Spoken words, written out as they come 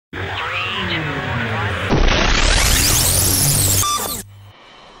All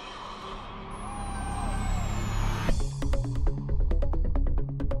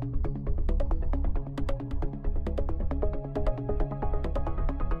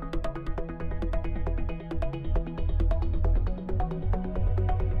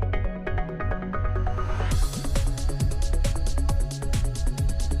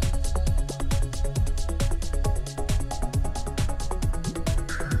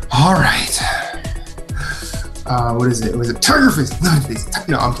right. What is it? Was it Tiger Face?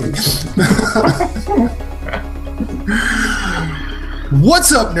 No, I'm kidding.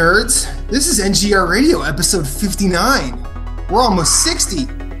 What's up, nerds? This is NGR Radio, episode 59. We're almost 60.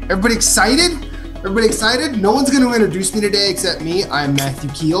 Everybody excited? Everybody excited? No one's going to introduce me today except me. I'm Matthew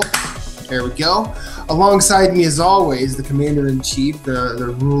Keel. There we go. Alongside me, as always, the commander-in-chief,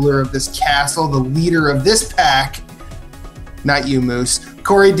 the ruler of this castle, the leader of this pack. Not you, Moose.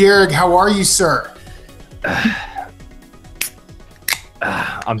 Corey Derrick, how are you, sir?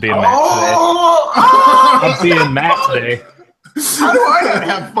 I'm being Matt today. I'm being Matt today. How do I not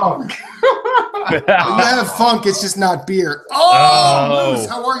have funk? You have funk, it's just not beer. Moose,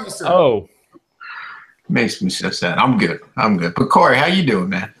 how are you, sir? Oh. Makes me so sad. I'm good. But Corey, how you doing,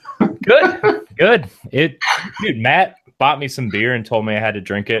 man? Good. Dude, Matt bought me some beer and told me I had to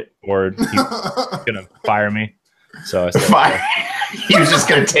drink it or he's gonna fire me. So I said, he was just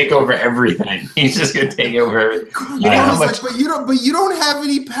gonna take over everything. He's just gonna take over everything. But you don't have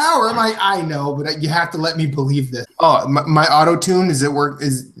any power. I'm like, I know, but you have to let me believe this. Oh, my auto tune, is it working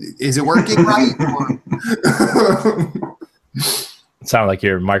right? It sounded like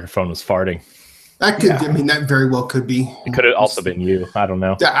your microphone was farting. That could. Yeah. I mean, that very well could be. It could have also been you. I don't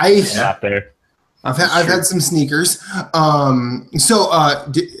know. Not there. I've had some sneakers.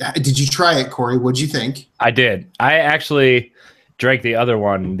 Did you try it, Corey? What'd you think? I did. I actually drank the other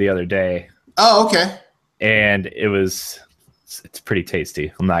one the other day. Oh, okay. And it's pretty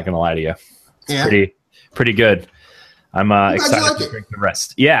tasty. I'm not gonna lie to you. It's pretty good. I'm excited to drink the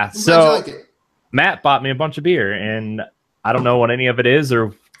rest. Yeah. So Matt bought me a bunch of beer, and I don't know what any of it is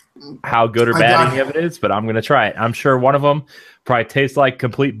or how good or bad any of it is, but I'm gonna try it. I'm sure one of them probably tastes like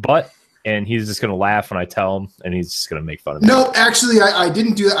complete butt. And he's just going to laugh when I tell him, and he's just going to make fun of me. No, actually, I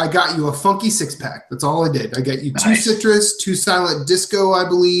didn't do that. I got you a funky six-pack. That's all I did. I got you two citrus, two silent disco, I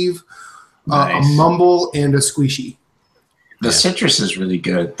believe, a mumble, and a squishy. The citrus is really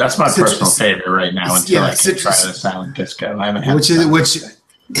good. That's my personal favorite right now until I can try the silent disco. I haven't had which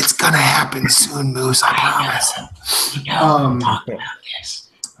it's going to happen soon, Moose. I promise. Talk about this.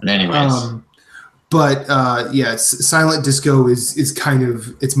 But anyways. But Silent Disco is kind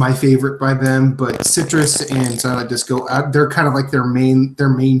of, it's my favorite by them. But Citrus and Silent Disco, they're kind of like their main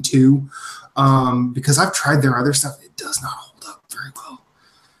two, because I've tried their other stuff. It does not hold up very well,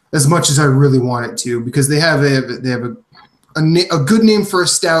 as much as I really want it to. Because they have a good name for a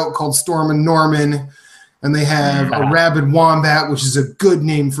stout called Storm and Norman, and they have a Rabid Wombat, which is a good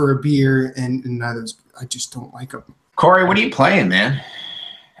name for a beer, and neither. I just don't like them. Corey, what are you playing, man?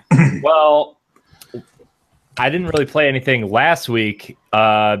 Well, I didn't really play anything last week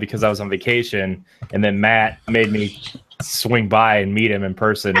because I was on vacation, and then Matt made me swing by and meet him in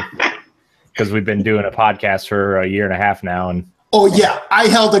person because we've been doing a podcast for a year and a half now. And I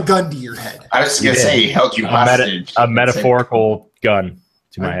held a gun to your head. I was gonna say he held you hostage. A metaphorical gun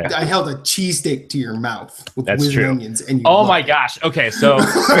to my head. I held a cheesesteak to your mouth with That's Whiz true. Onions, and my gosh. Okay, so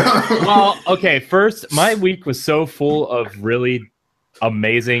first, my week was so full of really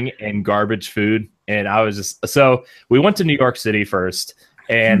amazing and garbage food. And I was we went to New York City first,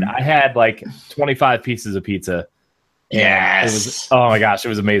 and I had like 25 pieces of pizza. Yes. Oh my gosh, it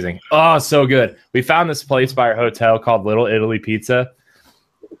was amazing. Oh, so good. We found this place by our hotel called Little Italy Pizza,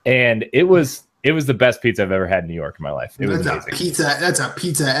 and it was the best pizza I've ever had in New York in my life. It was amazing. That's a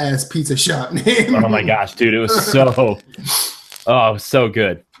pizza shop name. Oh my gosh, dude, it was so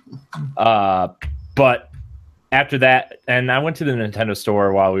good. But after that, and I went to the Nintendo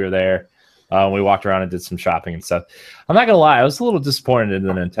store while we were there. We walked around and did some shopping and stuff. I'm not gonna lie, I was a little disappointed in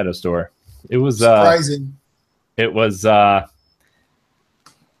the Nintendo store. It was surprising. It was the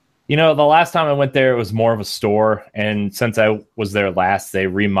last time I went there, it was more of a store, and since I was there last, they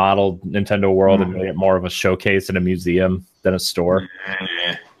remodeled Nintendo World and made it more of a showcase and a museum than a store.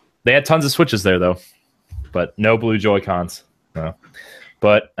 They had tons of Switches there though, but no blue Joy-Cons. No.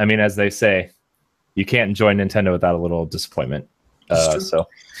 But I mean, as they say, you can't enjoy Nintendo without a little disappointment. A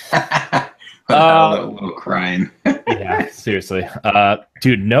little crying. Yeah, seriously.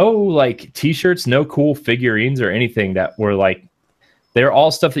 Dude, no like t-shirts, no cool figurines or anything that were like, they're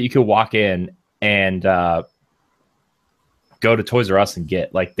all stuff that you could walk in and go to Toys R Us and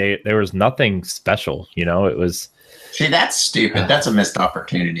get. Like there was nothing special, you know. It was. See, that's stupid. That's a missed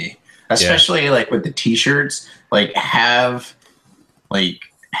opportunity, especially like with the T-shirts. Like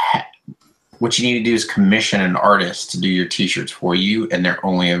what you need to do is commission an artist to do your T-shirts for you, and they're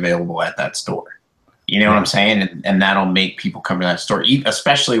only available at that store. You know what I'm saying? And that'll make people come to that store,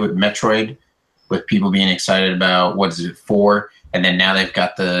 especially with Metroid, with people being excited about what is it for, and then now they've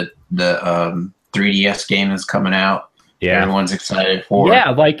got the 3DS game that's coming out. Yeah, everyone's excited for.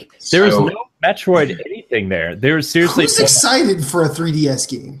 Yeah, like there was no Metroid anything there. There was seriously. Who's excited for a 3DS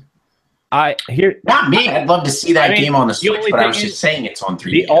game? Not me. I'd love to see that game on the Switch, but I was just saying it's on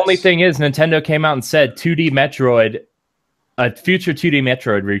 3DS. The only thing is, Nintendo came out and said 2D Metroid, a future 2D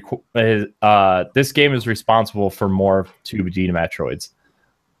Metroid. This game is responsible for more 2D Metroids.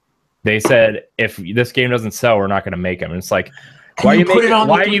 They said if this game doesn't sell, we're not going to make them. And it's like, why are you making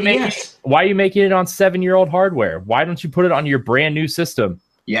it on 7-year-old hardware? Why don't you put it on your brand new system?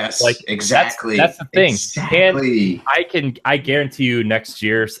 Yes, like exactly. That's the thing. Exactly. And I guarantee you next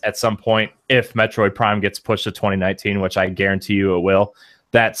year at some point, if Metroid Prime gets pushed to 2019, which I guarantee you it will,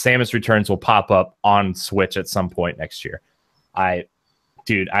 that Samus Returns will pop up on Switch at some point next year.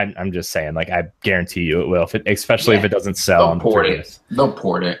 I'm just saying, like, I guarantee you it will, especially if it doesn't sell on 3DS. They'll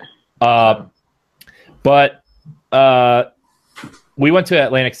port it. But we went to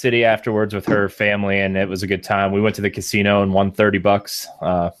Atlantic City afterwards with her family, and it was a good time. We went to the casino and won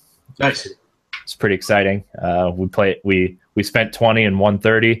 $30. Nice. It's pretty exciting. We spent 20 and won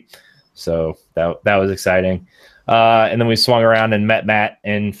 30, so that was exciting. And then we swung around and met Matt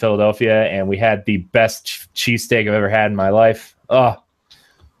in Philadelphia, and we had the best cheesesteak I've ever had in my life. Oh,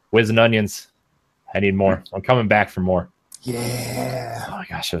 Whiz and onions. I need more. I'm coming back for more. Yeah. Oh my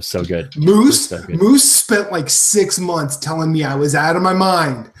gosh, it was so good. Moose spent like 6 months telling me I was out of my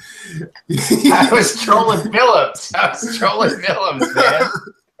mind. I was trolling Phillips, man.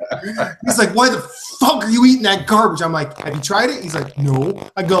 He's like, why the fuck are you eating that garbage? I'm like, have you tried it? He's like,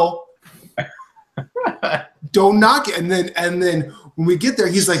 no. I go, don't knock it. And then when we get there,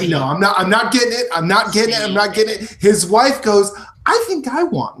 he's like, no, I'm not getting it. I'm not getting it. His wife goes, I think I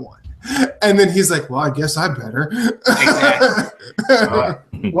want one. And then he's like, well, I guess I better.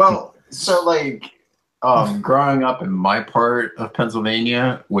 Exactly. Well, so like growing up in my part of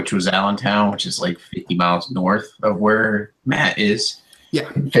Pennsylvania, which was Allentown, which is like 50 miles north of where Matt is,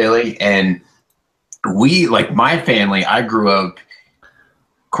 in Philly. And we, like my family, I grew up,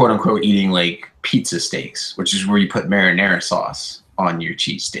 quote unquote, eating like pizza steaks, which is where you put marinara sauce on your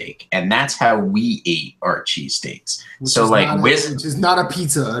cheesesteak, and that's how we ate our cheesesteaks. So like which is not a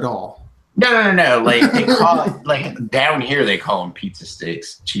pizza at all. No. Like they call it, like down here they call them pizza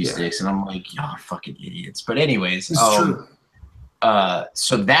steaks, cheesesteaks, and I'm like, y'all are fucking idiots. But anyways, it's true.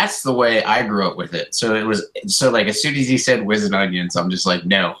 So that's the way I grew up with it. So it was like as soon as he said whiz and onions, I'm just like,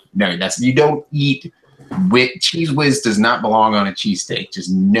 no, you don't eat cheese whiz does not belong on a cheesesteak.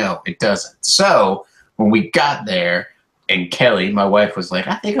 Just no, it doesn't. So when we got there, and Kelly, my wife, was like,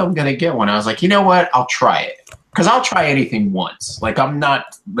 I think I'm going to get one. I was like, you know what? I'll try it. Because I'll try anything once. Like, I'm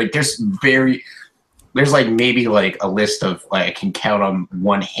not, like, there's like maybe like a list of, like, I can count on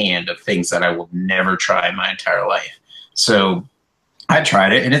one hand of things that I will never try in my entire life. So I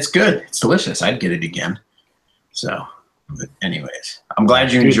tried it, and it's good. It's delicious. I'd get it again. So, but anyways, I'm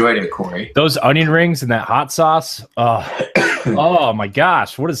glad you enjoyed it, Corey. Those onion rings and that hot sauce. Oh my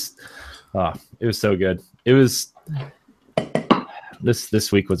gosh. It was so good. It was.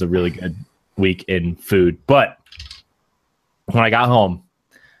 This week was a really good week in food, but when I got home,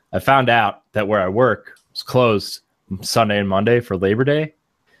 I found out that where I work was closed Sunday and Monday for Labor Day.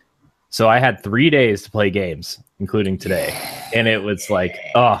 So I had 3 days to play games, including today. And it was like,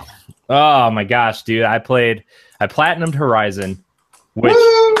 oh my gosh, dude. I platinumed Horizon, which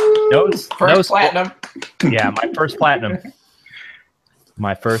first platinum. Yeah,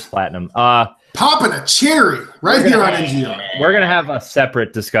 my first platinum. Popping a cherry right here on NGR. We're going to have a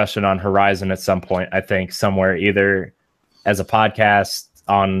separate discussion on Horizon at some point, I think, somewhere, either as a podcast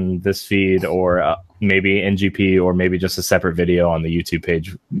on this feed or maybe NGP, or maybe just a separate video on the YouTube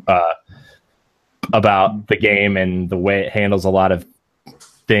page about the game and the way it handles a lot of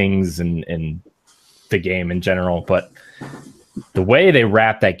things and the game in general. But the way they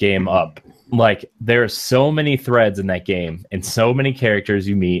wrap that game up, like, there are so many threads in that game and so many characters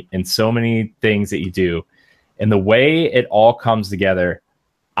you meet and so many things that you do, and the way it all comes together,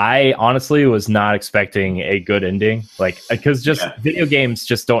 I honestly was not expecting a good ending, like, because video games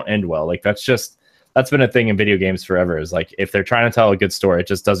just don't end well. Like, that's been a thing in video games forever, is like, if they're trying to tell a good story, it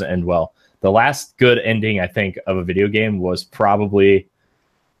just doesn't end well. The last good ending, I think, of a video game was probably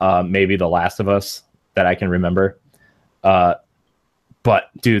maybe The Last of Us, that I can remember.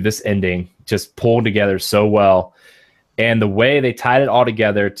 But dude, this ending just pulled together so well, and the way they tied it all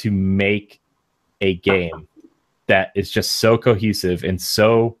together to make a game that is just so cohesive and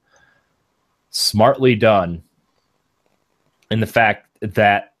so smartly done. And the fact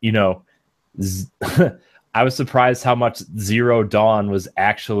that, you know, I was surprised how much Zero Dawn was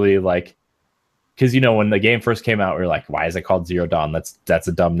actually like, because, you know, when the game first came out, we were like, why is it called Zero Dawn? That's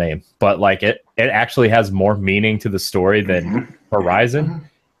a dumb name. But like it actually has more meaning to the story than Horizon,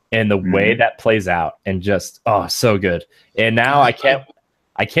 and the way that plays out, and just, oh, so good. And now I can't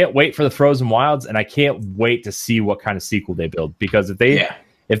wait for the Frozen Wilds, and I can't wait to see what kind of sequel they build, because if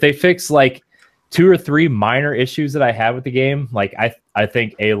they fix like 2 or 3 minor issues that I have with the game, like I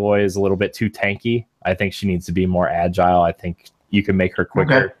think Aloy is a little bit too tanky. I think she needs to be more agile. I think you can make her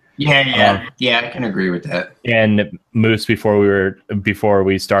quicker. Okay. Yeah, I can agree with that. And Moose, before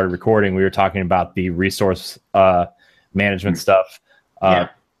we started recording, we were talking about the resource management stuff.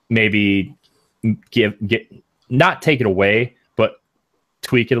 Maybe not take it away, but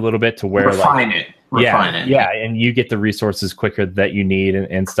tweak it a little bit to where refine it. Yeah, and you get the resources quicker that you need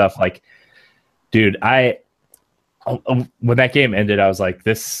and stuff. Like, dude, when that game ended, I was like,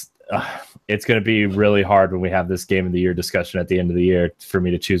 this. It's going to be really hard when we have this game of the year discussion at the end of the year for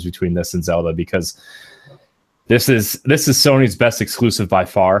me to choose between this and Zelda, because this is Sony's best exclusive by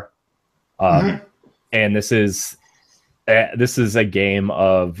far, and this is a game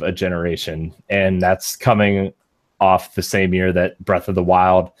of a generation, and that's coming off the same year that Breath of the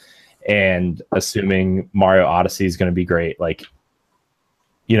Wild, and assuming Mario Odyssey is going to be great, like,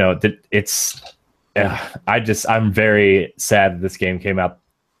 you know, I'm very sad that this game came out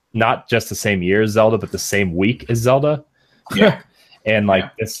not just the same year as Zelda, but the same week as Zelda. Yeah. And like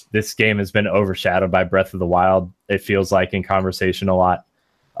this game has been overshadowed by Breath of the Wild, it feels like, in conversation a lot.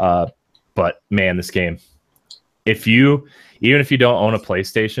 But man, this game, even if you don't own a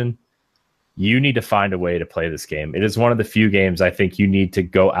PlayStation, you need to find a way to play this game. It is one of the few games I think you need to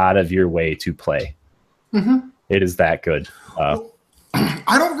go out of your way to play. It is that good.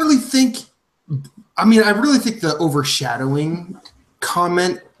 I don't really think, I mean, I really think the overshadowing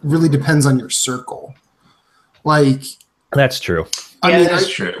comment really depends on your circle. Like, that's true. I mean, that's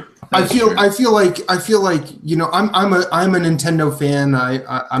true. I feel like, you know, I'm a Nintendo fan.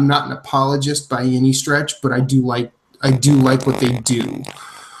 I'm not an apologist by any stretch, but I do like what they do.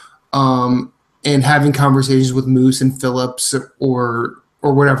 And having conversations with Moose and Phillips or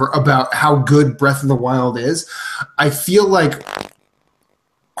whatever about how good Breath of the Wild is, I feel like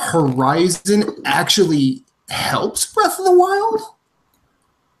Horizon actually helps Breath of the Wild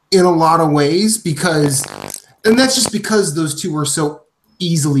in a lot of ways, because, and that's just because those two are so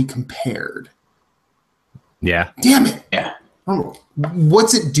easily compared. Yeah. Damn it. Yeah. I don't know.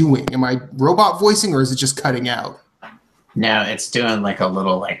 What's it doing? Am I robot voicing, or is it just cutting out? No, it's doing like a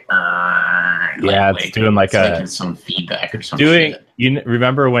little like. It's doing like some feedback or something. You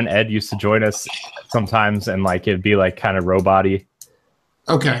remember when Ed used to join us sometimes, and like it'd be like kind of robot-y?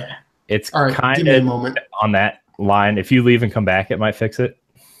 Okay. It's all right, kind give me a of moment. On that line. If you leave and come back, it might fix it.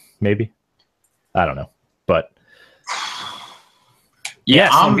 Maybe. I don't know. But yeah,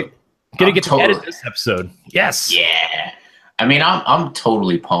 I'm gonna get to totally, edit this episode. Yes. Yeah. I mean, I'm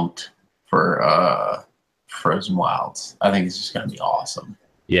totally pumped for Frozen Wilds. I think it's just gonna be awesome.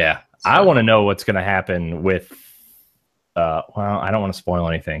 Yeah. So, I want to know what's gonna happen with well, I don't want to spoil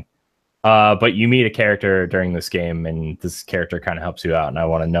anything. But you meet a character during this game, and this character kind of helps you out, and I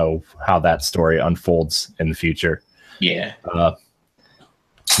want to know how that story unfolds in the future. Yeah.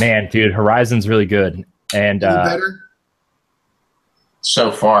 Man, dude, Horizon's really good. And better?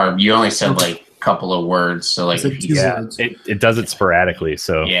 So far, you only said like a couple of words, so like it does it sporadically.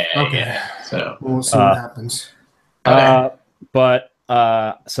 So yeah. So we'll see what happens. But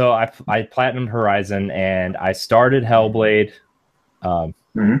so I platinumed Horizon, and I started Hellblade.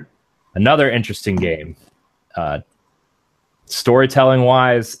 Another interesting game, storytelling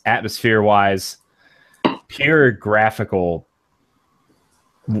wise, atmosphere wise, pure graphical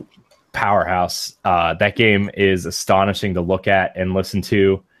powerhouse. That game is astonishing to look at and listen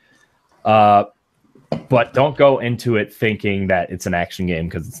to. But don't go into it thinking that it's an action game,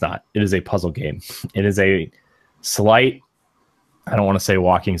 because it's not. It is a puzzle game. It is a slight, I don't want to say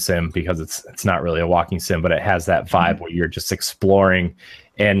walking sim, because it's not really a walking sim, but it has that vibe where you're just exploring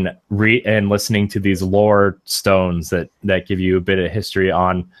and listening to these lore stones that give you a bit of history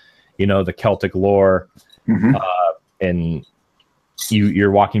on, you know, the Celtic lore. And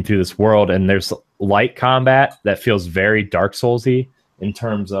you're walking through this world, and there's light combat that feels very Dark Souls-y in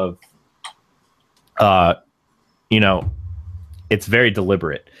terms of, you know, it's very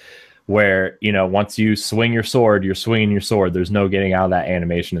deliberate. where, you know, once you swing your sword, you're swinging your sword. There's no getting out of that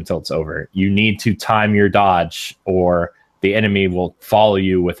animation until it's over. You need to time your dodge, or the enemy will follow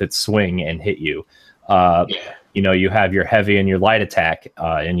you with its swing and hit you. You know, you have your heavy and your light attack,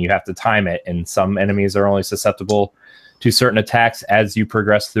 and you have to time it. And some enemies are only susceptible to certain attacks as you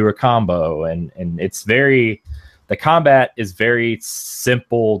progress through a combo. And it's very, the combat is very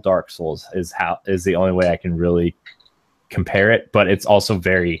simple. Dark Souls is the only way I can really compare it, but it's also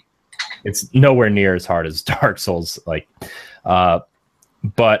it's nowhere near as hard as Dark Souls. Like,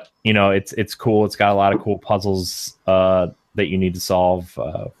 but you know, it's cool. It's got a lot of cool puzzles that you need to solve.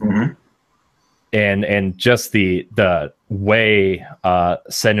 And just the way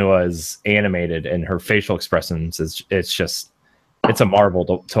Senua is animated and her facial expressions it's a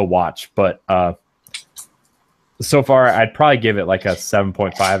marvel to watch. But so far, I'd probably give it like a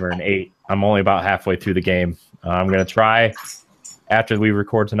 7.5 or an 8. I'm only about halfway through the game. I'm gonna try after we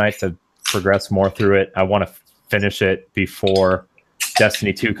record tonight to progress more through it. I want to finish it before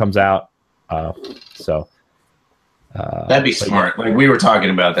Destiny 2 comes out. That'd be smart. Like we were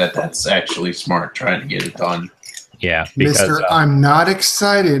talking about that. That's actually smart, trying to get it done. Yeah, because, Mr. I'm not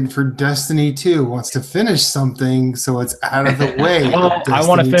excited for Destiny 2. Wants to finish something so it's out of the way. Well, I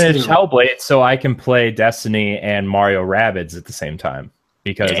want to finish Hellblade so I can play Destiny and Mario Rabbids at the same time,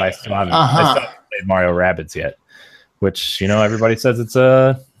 because I still haven't played Mario Rabbids yet, which, you know, everybody says it's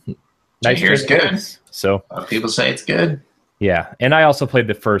a nice. Here's good. So people say it's good. Yeah, and I also played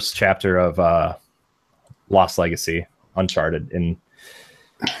the first chapter of Lost Legacy, Uncharted, and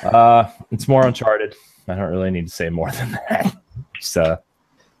it's more Uncharted. I don't really need to say more than that. It's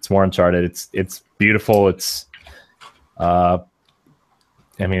more Uncharted. It's beautiful. I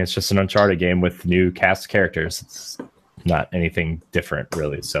mean, it's just an Uncharted game with new cast characters. It's not anything different,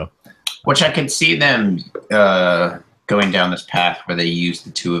 really. So, which I can see them going down this path where they use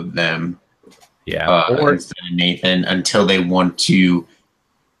the two of them, or instead of Nathan, until they want to.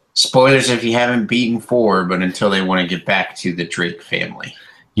 Spoilers if you haven't beaten 4, but until they want to get back to the Drake family.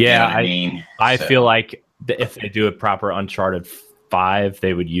 Yeah, you know I mean? I feel like if they do a proper Uncharted 5,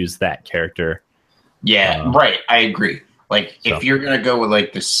 they would use that character. Yeah, right. I agree. Like, if you're gonna go with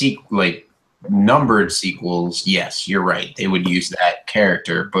like the numbered sequels, yes, you're right. They would use that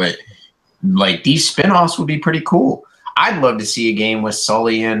character, but like these spinoffs would be pretty cool. I'd love to see a game with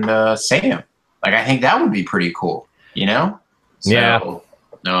Sully and Sam. Like, I think that would be pretty cool. You know? So, yeah.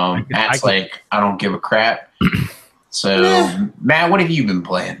 Matt's like, I don't give a crap. So, Matt, what have you been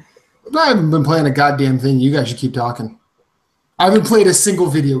playing? I haven't been playing a goddamn thing. You guys should keep talking. I haven't played a single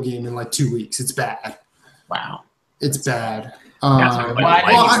video game in like 2 weeks. It's bad. Wow. It's bad. I've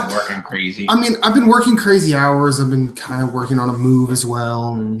been working crazy. I mean, I've been working crazy hours. I've been kind of working on a move as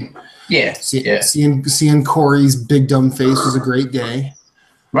well. And seeing Corey's big dumb face was a great day.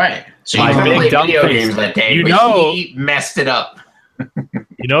 Right. So you played video games that day, he messed it up.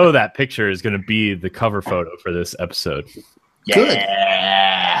 You know that picture is going to be the cover photo for this episode.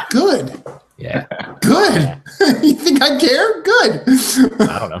 Yeah. Good. Yeah. Good. You think I care? Good.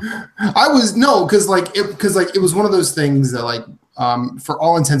 I don't know. I was because it was one of those things that like for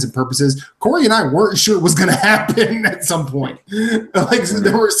all intents and purposes, Corey and I weren't sure it was going to happen at some point. Like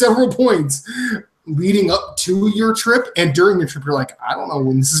there were several points leading up to your trip and during your trip, you're like, I don't know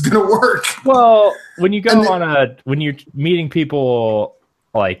when this is going to work. Well, when you go when you're meeting people,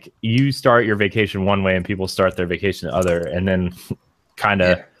 like you start your vacation one way and people start their vacation the other, and then kind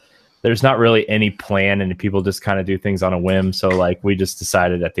of there's not really any plan and people just kind of do things on a whim. So like we just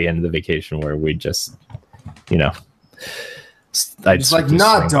decided at the end of the vacation where we just, you know, it's like,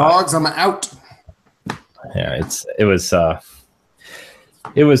 nah, dogs, I'm out. Yeah, it was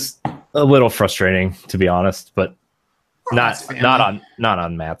a little frustrating, to be honest, but not on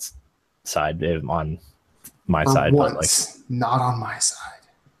Matt's side, on my side. Once, but like, not on my side.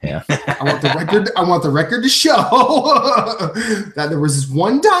 Yeah, I want the record to show that there was this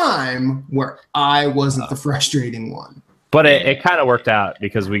one time where I wasn't the frustrating one. But it kind of worked out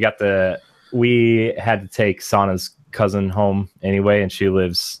because we had to take Sana's cousin home anyway, and she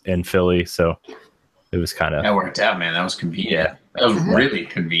lives in Philly, so it was kind of that worked out, man. That was convenient. That was really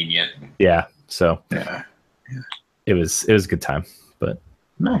convenient. Yeah. So yeah. It was a good time, but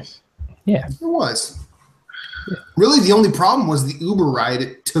nice. Yeah, it was. Yeah. Really, the only problem was the Uber ride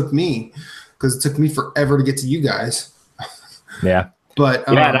it took me, because it took me forever to get to you guys. Yeah. But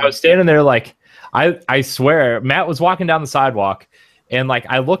and I was standing there like I swear Matt was walking down the sidewalk. And like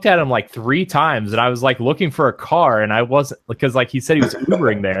I looked at him like 3 times, and I was like looking for a car, and I wasn't, because like he said he was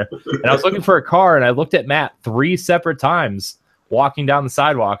Ubering there, and I was looking for a car, and I looked at Matt 3 separate times walking down the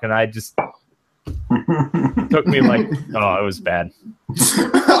sidewalk, and I just Took me like, oh, it was bad.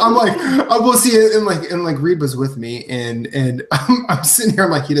 I'm like, I will see it, and like Reed was with me, and I'm sitting here.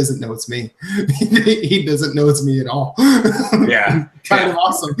 I'm like, he doesn't know it's me. He doesn't know it's me at all. Yeah, kind of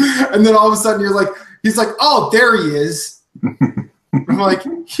awesome. And then all of a sudden, he's like, oh, there he is. I'm like,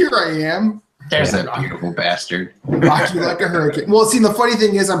 here I am. There's that beautiful bastard. Rock you like a hurricane. Well, see, the funny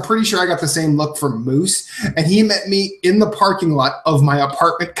thing is, I'm pretty sure I got the same look from Moose, and he met me in the parking lot of my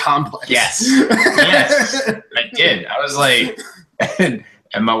apartment complex. Yes. Yes, I did. I was like, and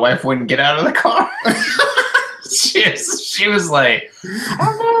my wife wouldn't get out of the car. She was like, I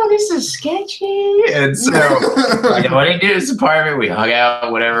don't know, this is sketchy. And so I went into his apartment, we hung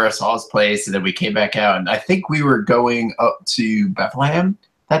out, whatever, I saw his place, and then we came back out. And I think we were going up to Bethlehem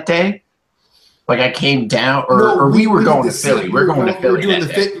that day. Like I came down, or we were going to Philly. We're going to Philly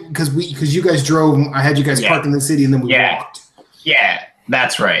that day. Because you guys drove. I had you guys park in the city, and then we walked. Yeah,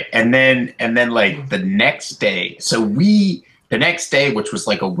 that's right. And then like the next day. So the next day, which was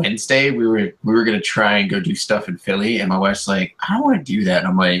like a Wednesday, we were gonna try and go do stuff in Philly. And my wife's like, I don't want to do that. And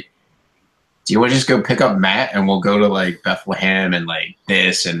I'm like, do you want to just go pick up Matt and we'll go to like Bethlehem and like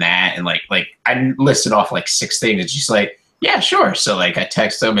this and that and like I listed off like 6 things. And she's like, yeah, sure. So like I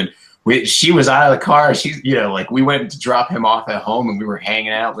text him and. She was out of the car. She's, like we went to drop him off at home and we were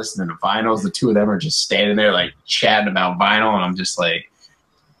hanging out, listening to vinyls. The two of them are just standing there like chatting about vinyl. And I'm just like,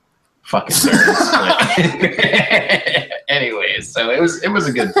 fucking nerds. Anyways, so it was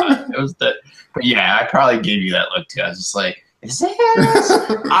a good time. But yeah, I probably gave you that look too. I was just like, is this?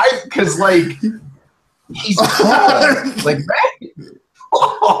 Cause like, he's tall. Like that.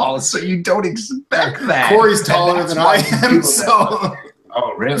 Oh, so you don't expect that. Corey's taller than I am, so.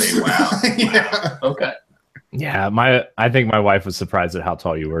 Oh, really? Wow. Yeah. Okay. Yeah, I think my wife was surprised at how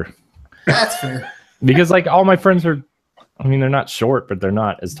tall you were. That's fair. Because like all my friends are, I mean, they're not short, but they're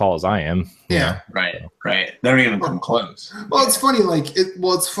not as tall as I am. Yeah. Right. They don't even come close. Well, it's funny.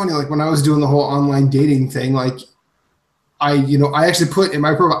 It's funny. Like when I was doing the whole online dating thing, like I actually put in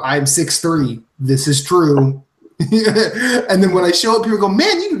my profile, I'm 6'3". This is true. And then when I show up, people go,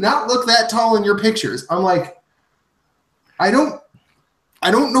 man, you do not look that tall in your pictures. I'm like, I don't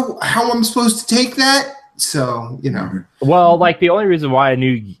know how I'm supposed to take that. So, Well, like the only reason why I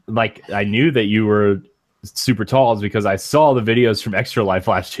knew that you were super tall is because I saw the videos from Extra Life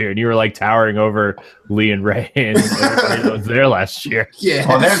last year and you were like towering over Lee and Ray and everybody that was there last year. Yeah.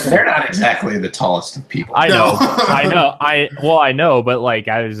 Well, they're not exactly the tallest of people. I know. I know, but like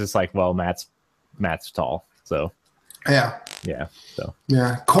I was just like, well, Matt's tall. So yeah. So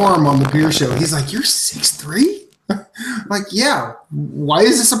yeah. Corm on the beer show. He's like, you're 6'3"? Like, yeah, why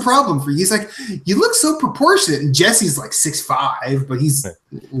is this a problem for you? He's like, you look so proportionate. And Jesse's like 6'5", but he's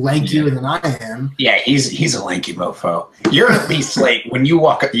lankier than I am. Yeah, he's a lanky mofo. You're at least like when you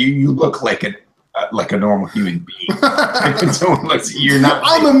walk up, you look like a normal human being. When someone looks, you're not.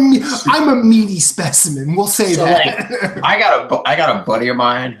 I'm a meaty specimen. We'll say that. Like, I got a buddy of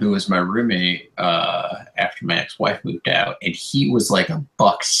mine who was my roommate after my ex-wife moved out, and he was like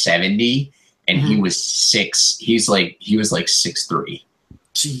 $170. And he was 6'. He was like 6'3".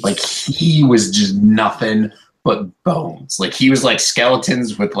 Jeez. Like he was just nothing but bones. Like he was like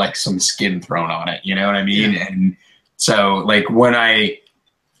skeletons with like some skin thrown on it. You know what I mean? Yeah. And so like when I've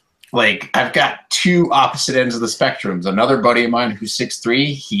got two opposite ends of the spectrums. Another buddy of mine who's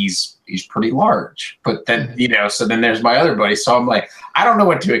 6'3", he's pretty large. But then so then there's my other buddy. So I'm like, I don't know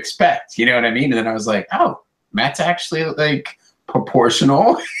what to expect. You know what I mean? And then I was like, oh, Matt's actually like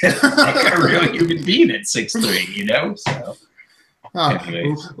proportional, like a real human being at 6'3", So,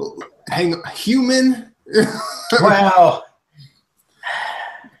 human. Well,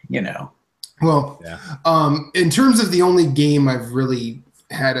 Well, in terms of the only game I've really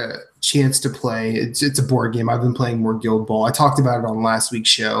had a chance to play, it's a board game. I've been playing more Guild Ball. I talked about it on last week's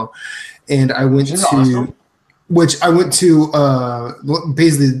show, and I went to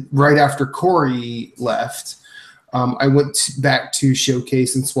basically right after Corey left. I went back to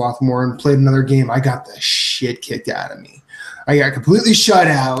Showcase in Swarthmore and played another game. I got the shit kicked out of me. I got completely shut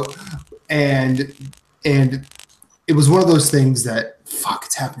out, and it was one of those things that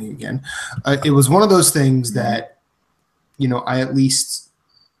it's happening again. It was one of those things that I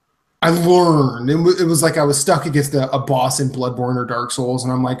learned. It was like I was stuck against a boss in Bloodborne or Dark Souls,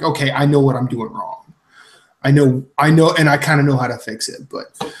 and I'm like, okay, I know what I'm doing wrong. I know, and I kind of know how to fix it,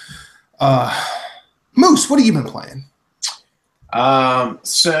 but. Moose, what have you been playing?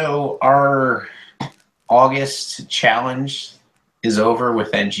 So our August challenge is over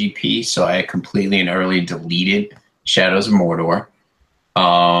with NGP, so I completely and early deleted Shadows of Mordor.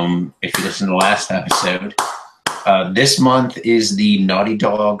 If you listen to the last episode, this month is the Naughty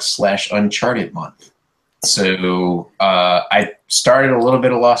Dog / Uncharted month. So I started a little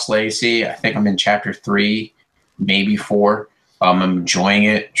bit of Lost Legacy. I think I'm in chapter 3, maybe 4. I'm enjoying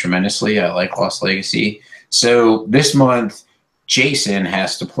it tremendously. I like Lost Legacy. So this month, Jason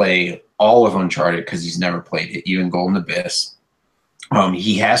has to play all of Uncharted because he's never played it, even Golden Abyss.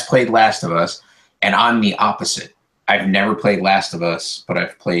 He has played Last of Us, and I'm the opposite. I've never played Last of Us, but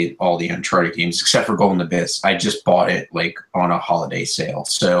I've played all the Uncharted games except for Golden Abyss. I just bought it like on a holiday sale.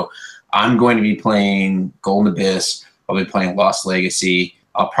 So I'm going to be playing Golden Abyss. I'll be playing Lost Legacy.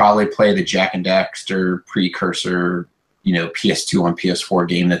 I'll probably play the Jak and Daxter precursor, you know, PS2 on PS4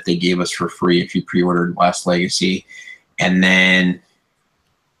 game that they gave us for free if you pre-ordered Lost Legacy. And then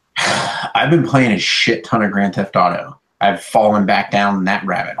I've been playing a shit ton of Grand Theft Auto. I've fallen back down that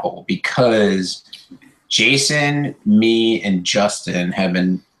rabbit hole because Jason, me, and Justin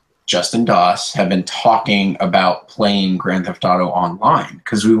Doss have been talking about playing Grand Theft Auto online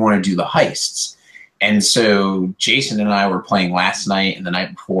because we want to do the heists. And so Jason and I were playing last night and the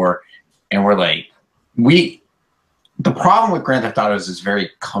night before, and we're like, the problem with Grand Theft Auto is it's very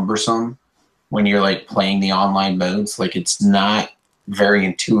cumbersome when you're like playing the online modes. Like, it's not very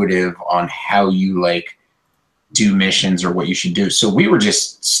intuitive on how you like do missions or what you should do. So we were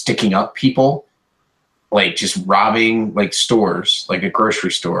just sticking up people, like just robbing like stores, like a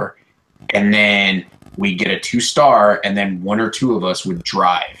grocery store. And then we get a 2-star, and then 1 or 2 of us would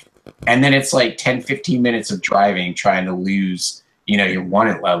drive. And then it's like 10, 15 minutes of driving, trying to lose, you know, your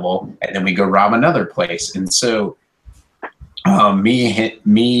wanted level. And then we go rob another place. And so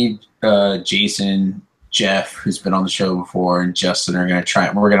Jason, Jeff, who's been on the show before, and Justin are going to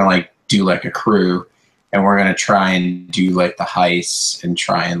try, we're going to like do like a crew, and we're going to try and do like the heists and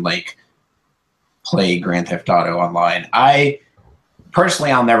try and like play Grand Theft Auto online.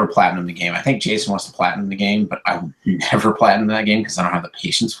 Personally, I'll never platinum the game. I think Jason wants to platinum the game, but I'll never platinum that game because I don't have the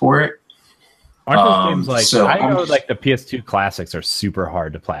patience for it. Aren't those games like, so I know like the PS2 classics are super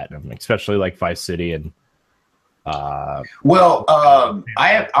hard to platinum, especially like Vice City and I'm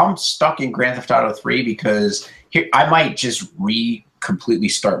stuck in Grand Theft Auto 3 because here I might just completely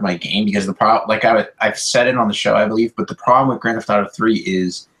start my game because the problem, like I've said it on the show, I believe, but the problem with Grand Theft Auto 3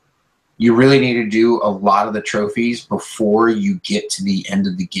 is you really need to do a lot of the trophies before you get to the end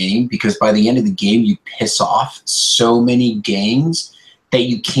of the game, because by the end of the game, you piss off so many gangs that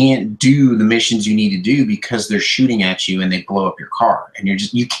you can't do the missions you need to do because they're shooting at you and they blow up your car. And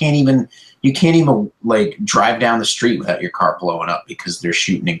you can't even like drive down the street without your car blowing up because they're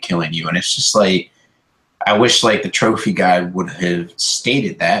shooting and killing you. And it's just like, I wish like the trophy guide would have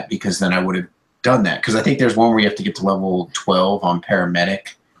stated that, because then I would have done that. Because I think there's one where you have to get to level 12 on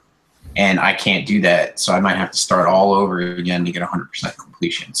paramedic, and I can't do that, so I might have to start all over again to get 100%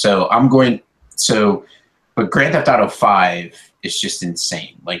 completion. But Grand Theft Auto 5 is just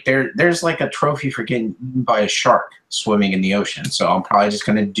insane. Like there's like a trophy for getting eaten by a shark swimming in the ocean. So I'm probably just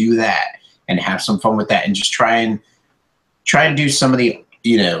gonna do that and have some fun with that, and just try and do some of the,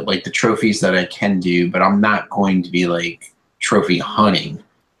 you know, like the trophies that I can do, but I'm not going to be like trophy hunting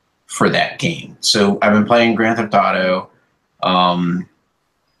for that game. So I've been playing Grand Theft Auto.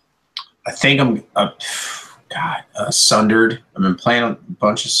 I think I'm Sundered. I've been playing a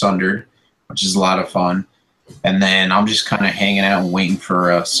bunch of Sundered, which is a lot of fun. And then I'm just kind of hanging out and waiting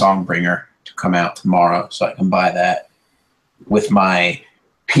for a Songbringer to come out tomorrow so I can buy that with my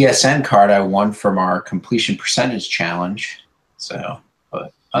PSN card I won from our completion percentage challenge. So,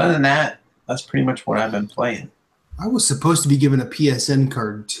 but other than that, that's pretty much what I've been playing. I was supposed to be given a PSN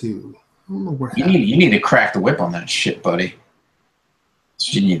card too. I don't know what happened. You need to crack the whip on that shit, buddy. That's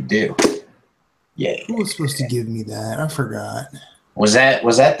what you need to do. Yeah. Who was supposed to give me that? I forgot. Was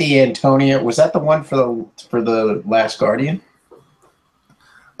that the Antonio? Was that the one for the Last Guardian?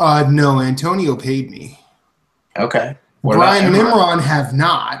 No, Antonio paid me. Okay. What Brian and Imran have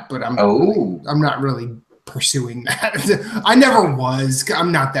not, but I'm not really pursuing that. I never was.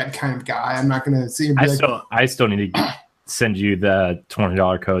 I'm not that kind of guy. I'm not going to see him. I still need to send you the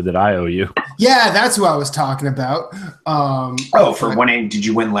 $20 code that I owe you. Yeah, that's what I was talking about. For winning, did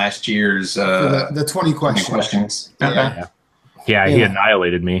you win last year's the 20 questions? Okay. Yeah, he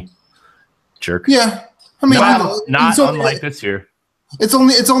annihilated me. Jerk. Yeah. I mean, not unlike this year. It's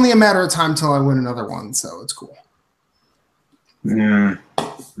only a matter of time till I win another one, so it's cool. Not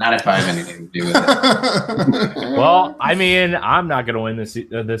if I have anything to do with it. Well, I mean, I'm not going to win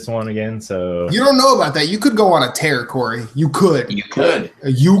this one again, so... You don't know about that. You could go on a tear, Corey. You could. You could.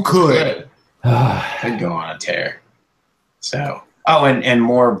 Could go on a tear. So... Oh, and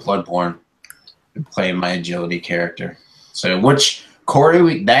more Bloodborne. Playing my agility character. So, which,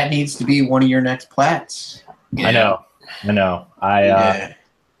 Corey, that needs to be one of your next plats. Yeah. I know.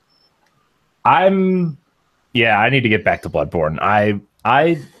 I'm Yeah, I need to get back to Bloodborne.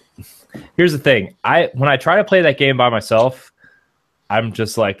 Here's the thing. When I try to play that game by myself, I'm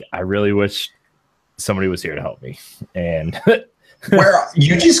just like, I really wish somebody was here to help me. And where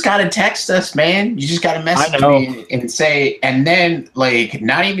you just gotta text us, man. You just gotta message me and say, and then like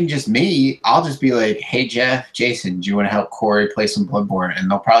not even just me, I'll just be like, hey Jeff, Jason, do you want to help Corey play some Bloodborne?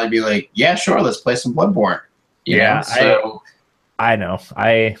 And they'll probably be like, yeah, sure, let's play some Bloodborne. You know? So I know.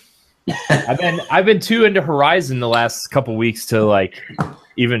 I've been too into Horizon the last couple weeks to like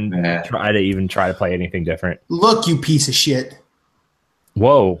even try to play anything different. Look, you piece of shit.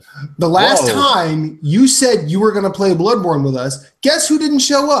 Whoa. The last time you said you were going to play Bloodborne with us, guess who didn't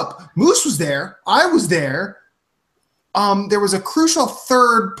show up? Moose was there. I was there. There was a crucial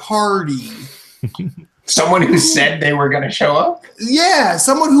third party. Someone who said they were going to show up? Yeah,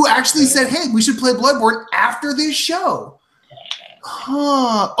 someone who actually said, hey, we should play Bloodborne after this show.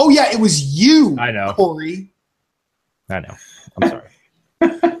 Huh. Oh, yeah, it was you, I know. Corey. I know. I'm sorry.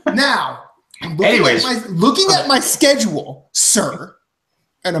 Now, looking at my schedule, sir,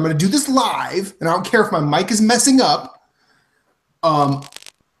 and I'm going to do this live, and I don't care if my mic is messing up.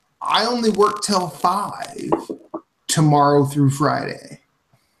 I only work till 5 tomorrow through Friday.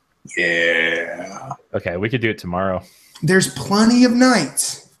 Yeah. Okay, we could do it tomorrow. There's plenty of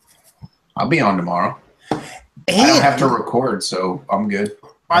nights. I'll be on tomorrow. And I don't have to record, so I'm good.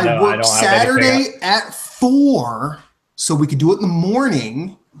 I work Saturday at 4, so we could do it in the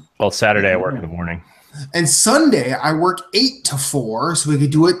morning. Well, Saturday I work in the morning. And Sunday I work 8 to 4, so we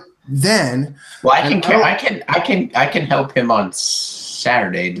could do it then. Well, I can help him on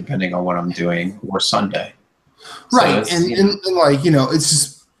Saturday depending on what I'm doing, or Sunday. Right, so and like, you know, it's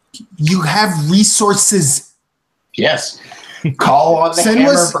just you have resources. Yes. Call on the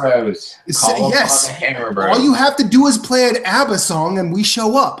Hammer Bros. Yes. On the Hammer Bros. All you have to do is play an ABBA song and we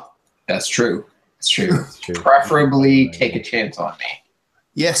show up. That's true. It's true. Preferably take a chance on me.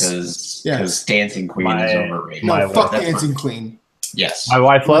 Yes. Because Dancing Queen is overrated. No, fuck Dancing Queen. Yes. My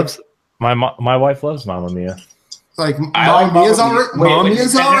wife loves Mamma Mia. Like Mamma Mia's alright. Mamma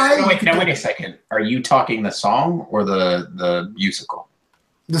Mia's alright. Wait a second. Are you talking the song or the musical?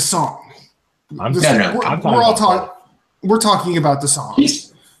 The song. We're talking about the song.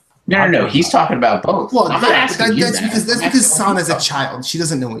 No. He's talking about both. Well, that's because Sana's a child. She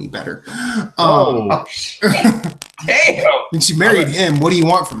doesn't know any better. Damn. And she married him. What do you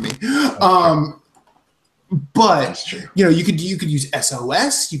want from me? But you know, you could use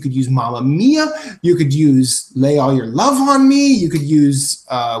SOS. You could use Mamma Mia. You could use Lay All Your Love on Me. You could use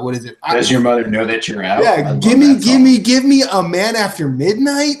what is it? Does your mother know that you're out? Yeah, give me A Man After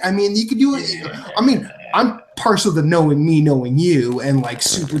Midnight. I mean, you could do it. I mean, I'm partial to knowing you and like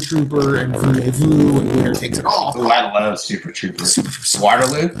Super Trooper and Voulez-Vous and Winner Takes It All. Oh, I love Super Trooper.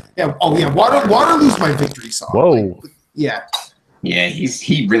 Waterloo? Yeah. Oh yeah. Waterloo's my victory song. Whoa. Like, yeah. Yeah,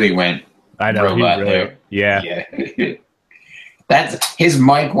 he really went. I know. Yeah. That's his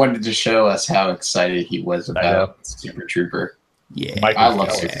mic wanted to show us how excited he was about Super Trooper. Yeah, I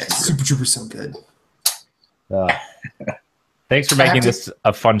love Super Trooper. Super Trooper's so good. Thanks for making this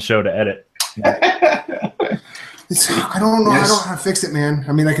a fun show to edit. I don't know. I don't know how to fix it, man.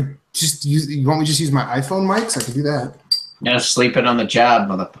 I mean, I could just use. You want me to just use my iPhone mics? I could do that. No, sleeping on the job,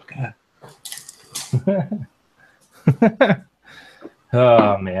 motherfucker.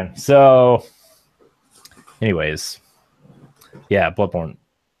 Oh man. So, anyways, yeah, Bloodborne.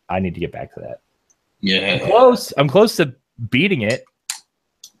 I need to get back to that. Yeah, I'm close to beating it.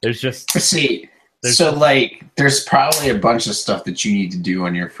 There's probably a bunch of stuff that you need to do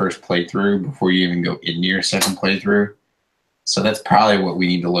on your first playthrough before you even go into your second playthrough. So that's probably what we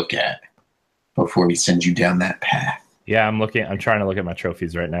need to look at before we send you down that path. Yeah, I'm trying to look at my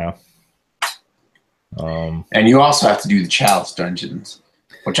trophies right now. And you also have to do the Chalice dungeons,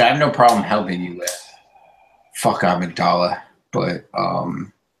 which I have no problem helping you with. Fuck Amygdala, but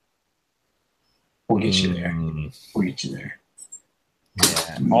we'll get you there. We'll get you there.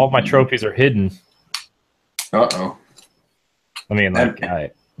 Yeah, all of my trophies are hidden. Uh-oh. I mean, like,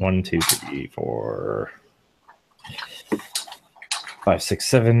 1, 2, 3, 4, 5, 6,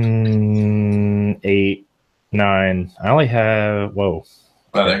 7, 8, 9. I only have, whoa.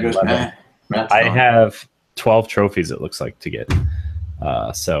 Oh, there goes Matt. I have 12 trophies, it looks like, to get.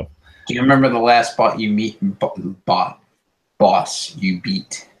 So. Do you remember the last boss you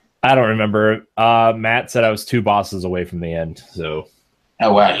beat? I don't remember. Matt said I was 2 bosses away from the end, so.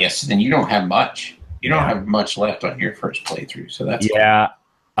 Oh, wow, yes. Then you don't have much. You don't have much left on your first playthrough, so that's yeah.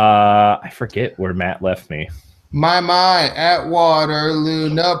 I forget where Matt left me. My at Waterloo,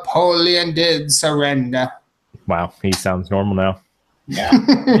 Napoleon did surrender. Wow, he sounds normal now. Yeah,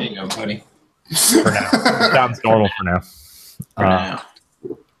 there you go, buddy. For now. It sounds normal for now. For now.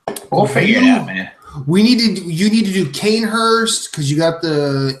 We'll figure it out, man. You need to do Canehurst because you got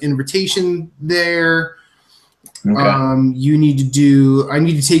the invitation there. Okay. You need to do. I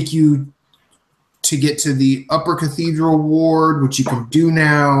need to take you to get to the Upper Cathedral Ward, which you can do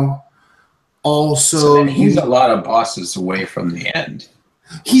now. Also, so he's a lot of bosses away from the end.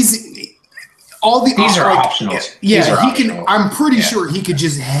 These are optional. Yeah, can. I'm pretty sure he could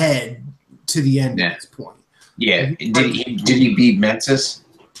just head to the end at this point. Yeah. Did he beat Mensis?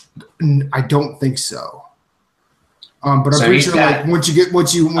 I don't think so. But I'm pretty sure once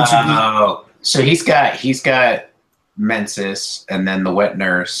you beat. So he's got Mensis and then the Wet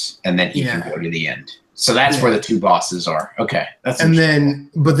Nurse, and then he can go to the end. So that's where the two bosses are. Okay, but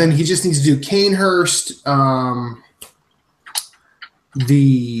then he just needs to do Canehurst,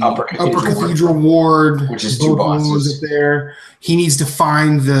 the Upper Cathedral Ward, which is two bosses up there. He needs to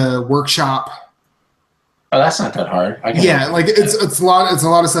find the workshop. Oh, that's not that hard. It's a lot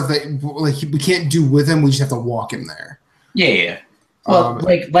of stuff that we can't do with him. We just have to walk him there. Yeah. Well,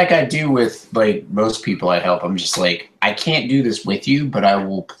 like I do with most people I help. I'm just I can't do this with you, but I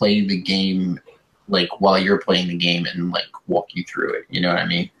will play the game while you're playing the game and walk you through it. You know what I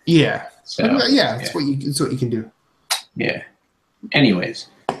mean? Yeah. So it's what you can do. Yeah. Anyways,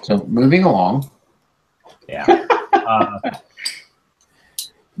 so moving along. Yeah.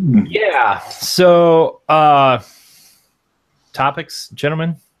 Yeah. So, topics,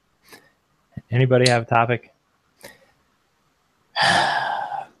 gentlemen. Anybody have a topic?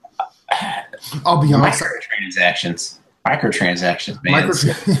 I'll be honest. Microtransactions, man.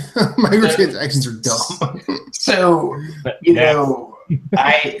 Microtransactions are dumb. So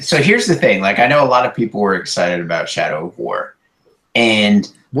so here's the thing. I know a lot of people were excited about Shadow of War,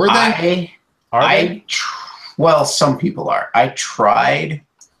 and were they? Well, some people are. I tried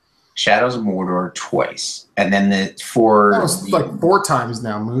Shadows of Mordor twice, and then that was 4 times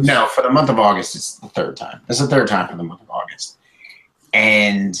now. Moose. No, for the month of August, it's the 3rd time. It's the 3rd time for the month of August,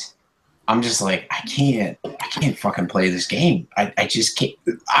 and I'm just I can't fucking play this game. I just can't.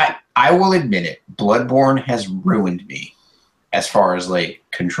 I will admit it. Bloodborne has ruined me as far as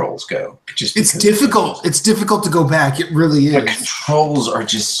controls go. It's difficult. It's difficult to go back. It really is. The controls are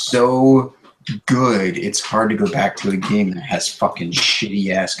just so good. It's hard to go back to a game that has fucking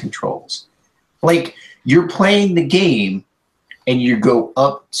shitty ass controls. You're playing the game and you go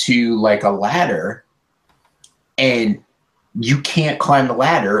up to a ladder and you can't climb the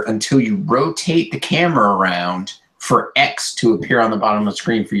ladder until you rotate the camera around for X to appear on the bottom of the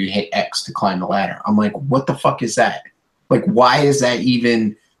screen for you to hit X to climb the ladder. I'm what the fuck is that? Why is that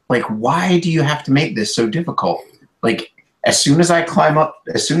even why do you have to make this so difficult? As soon as I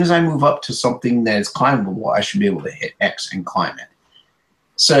move up to something that is climbable, I should be able to hit X and climb it.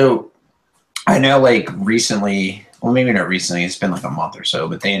 So I know recently, well, maybe not recently, it's been a month or so,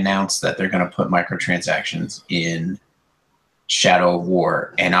 but they announced that they're going to put microtransactions in Shadow of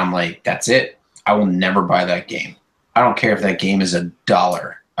War. And I'm that's it. I will never buy that game. I don't care if that game is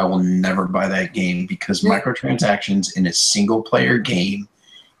 $1. I will never buy that game because microtransactions in a single player game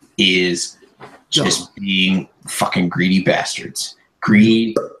is just being fucking greedy bastards.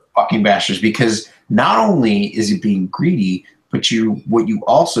 Greedy fucking bastards. Because not only is it being greedy, but what you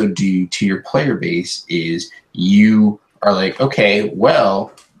also do to your player base is you are okay,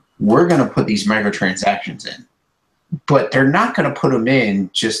 well, we're going to put these microtransactions in. But they're not going to put them in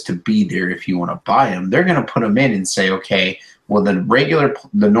just to be there if you want to buy them. They're going to put them in and say, okay, well,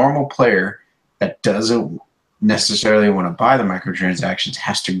 the normal player that doesn't necessarily want to buy the microtransactions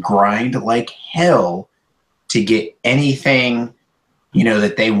has to grind like hell to get anything,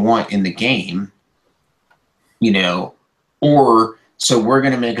 that they want in the game, or so we're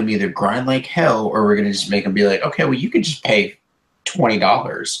going to make them either grind like hell or we're going to just make them be okay, well, you could just pay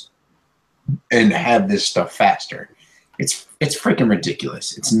 $20 and have this stuff faster. It's freaking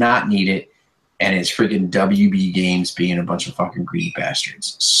ridiculous. It's not needed. And it's freaking WB Games being a bunch of fucking greedy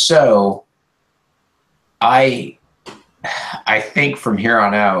bastards. So I think from here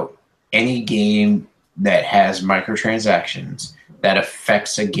on out, any game that has microtransactions that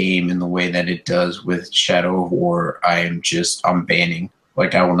affects a game in the way that it does with Shadow of War, I'm banning.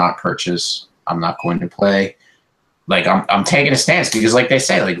 I will not purchase. I'm not going to play. I'm taking a stance because they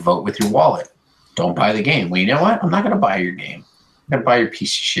say, vote with your wallet. Don't buy the game. Well, you know what? I'm not going to buy your game. I'm going to buy your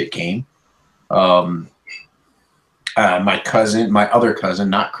piece of shit game. My other cousin,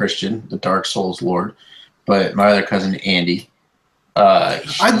 not Christian, the Dark Souls Lord, but my other cousin, Andy.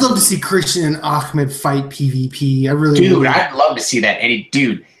 I'd love to see Christian and Ahmed fight PvP. I really would. I'd love to see that. Any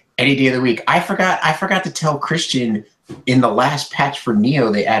day of the week. I forgot to tell Christian in the last patch for Neo,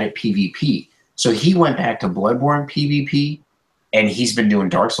 they added PvP. So he went back to Bloodborne PvP, and he's been doing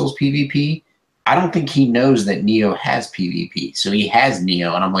Dark Souls PvP. I don't think he knows that Neo has PvP. So he has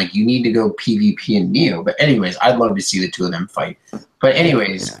Neo, and I'm like, you need to go PvP in Neo. But anyways, I'd love to see the two of them fight. But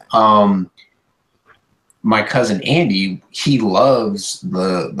anyways, my cousin Andy, he loves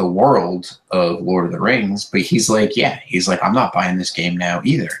the world of Lord of the Rings, but he's like, I'm not buying this game now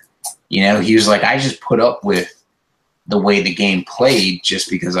either. You know, he was like, I just put up with the way the game played just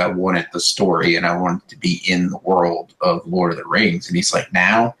because I wanted the story and I wanted to be in the world of Lord of the Rings. And he's like,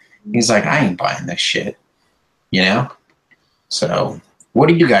 now, he's like, I ain't buying this shit, you know? So what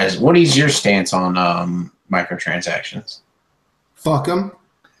is your stance on microtransactions? Fuck them.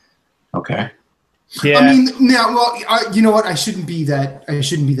 Okay. Yeah. I mean, now, well, you know what? I shouldn't be that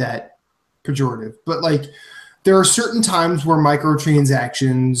pejorative, but like, there are certain times where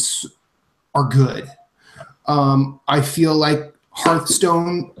microtransactions are good. I feel like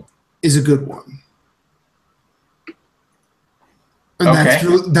Hearthstone is a good one. And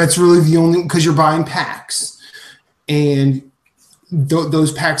that's really the only, because you're buying packs, and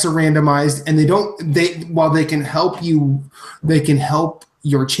those packs are randomized, and while they can help you, they can help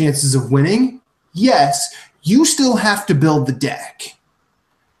your chances of winning. Yes, you still have to build the deck,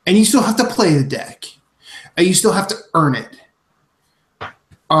 and you still have to play the deck, and you still have to earn it.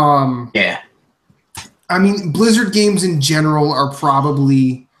 Yeah. I mean, Blizzard games in general are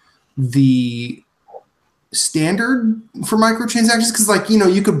probably the standard for microtransactions, because, like, you know,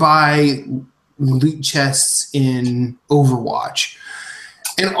 you could buy loot chests in Overwatch,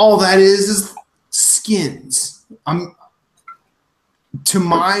 and all that is skins. To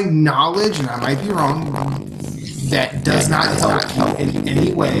my knowledge, and I might be wrong, that does not help you in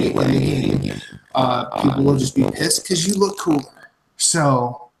any way in the game. People will just be pissed because you look cooler.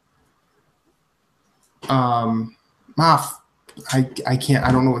 So, I can't.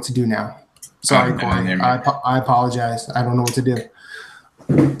 I don't know what to do now. Sorry, Corey. I apologize. I don't know what to do.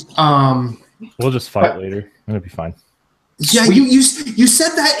 We'll just fight later. It'll be fine. Yeah, you said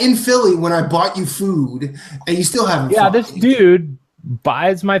that in Philly when I bought you food, and you still haven't. Yeah, this dude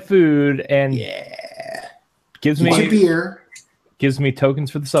buys my food and gives me beer, gives me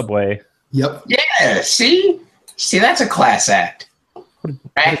tokens for the subway. Yep. Yeah. See, that's a class act. What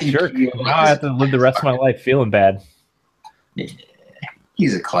a jerk. Now I have to live the rest of my life feeling bad. Yeah,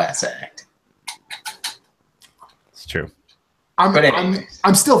 he's a class act. It's true.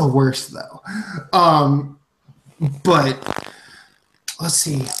 I'm still the worst though. But let's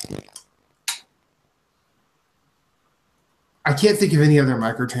see. I can't think of any other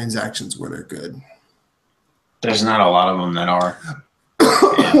microtransactions where they're good. There's not a lot of them that are.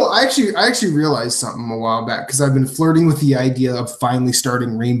 Well, I actually realized something a while back, because I've been flirting with the idea of finally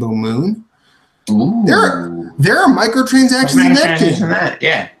starting Rainbow Moon. Ooh. There are microtransactions in that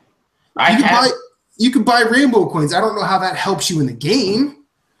game. Yeah. You could buy rainbow coins. I don't know how that helps you in the game.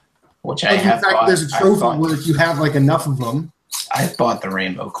 Which I have. In fact, there's a trophy where if you have like enough of them. I've bought the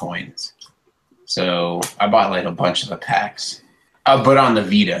rainbow coins. So I bought like a bunch of the packs. But on the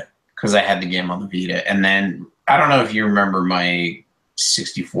Vita, because I had the game on the Vita. And then I don't know if you remember, my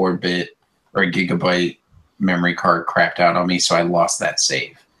 64-bit or gigabyte memory card crapped out on me, so I lost that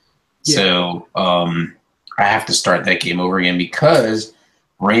save. Yeah. So I have to start that game over again, because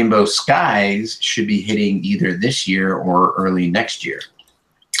Rainbow Skies should be hitting either this year or early next year,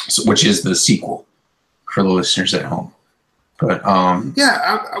 which is the sequel for the listeners at home. But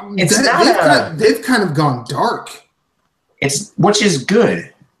they've kind of gone dark. Which is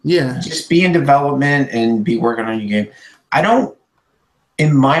good. Yeah, just be in development and be working on your game.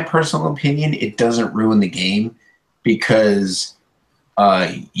 In my personal opinion, it doesn't ruin the game, because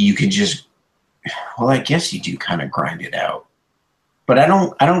you could just, well, I guess you do kind of grind it out, but I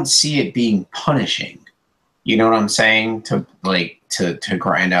don't see it being punishing. You know what I'm saying? To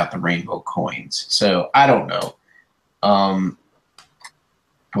grind out the rainbow coins. So I don't know.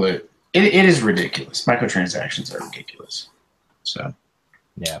 But it is ridiculous. Microtransactions are ridiculous. So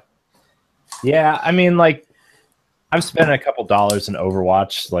yeah. I mean, like, I've spent a couple dollars in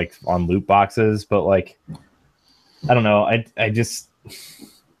Overwatch, like, on loot boxes, but, like, I don't know. I just,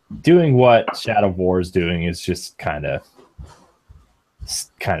 doing what Shadow of War is doing is just kind of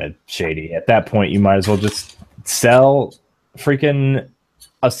shady. At that point, you might as well just sell freaking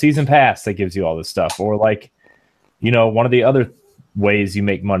a season pass that gives you all this stuff, or, like, you know, one of the other ways you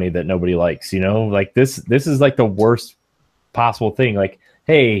make money that nobody likes. You know, like, this is like the worst possible thing. Like,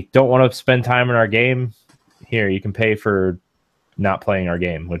 hey, don't want to spend time in our game? Here, you can pay for not playing our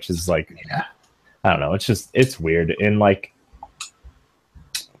game, which is like, I don't know. It's weird. And, like,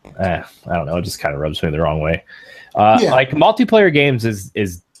 I don't know. It just kind of rubs me the wrong way. Like, multiplayer games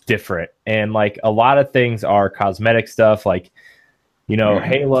is different. And like a lot of things are cosmetic stuff, like, you know,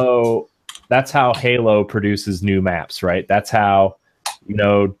 Halo, that's how Halo produces new maps, right? That's how, you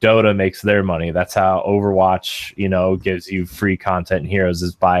know, Dota makes their money. That's how Overwatch, you know, gives you free content and heroes,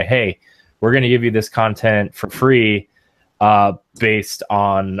 is by, hey, we're going to give you this content for free based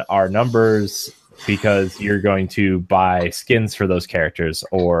on our numbers, because you're going to buy skins for those characters,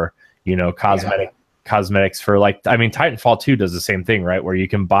 or, you know, cosmetics for, like, I mean, Titanfall 2 does the same thing, right? Where you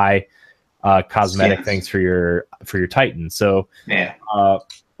can buy cosmetic things for your Titan. So,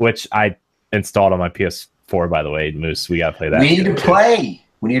 which I installed on my PS4, by the way, Moose. We got to play that. We need to play.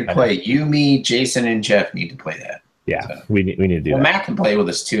 We need to play. You, me, Jason, and Jeff need to play that. Yeah, so, we need to do that. Matt can play with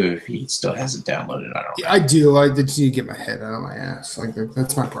us too if he still hasn't downloaded. I don't know. I do. I just need to get my head out of my ass. Like,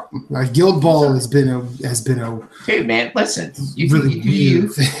 that's my problem. Guild Ball has been a Hey man, listen. You really do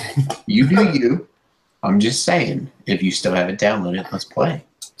you. You do you. I'm just saying, if you still haven't downloaded, let's play.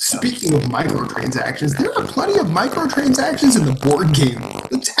 Speaking of microtransactions, there are plenty of microtransactions in the board game.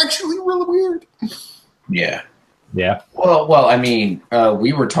 It's actually really weird. Yeah. Yeah. Well, I mean,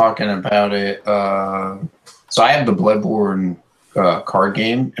 we were talking about it. So I have the Bloodborne card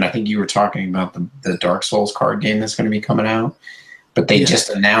game, and I think you were talking about the Dark Souls card game that's going to be coming out. But they just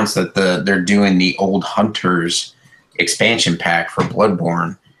announced that they're doing the Old Hunters expansion pack for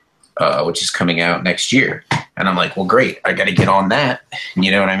Bloodborne, which is coming out next year. And I'm like, well, great. I got to get on that.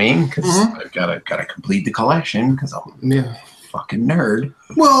 You know what I mean? Because I've got to complete the collection, because I'm a fucking nerd.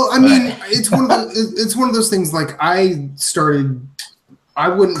 Well, I mean, it's one of those things. Like, I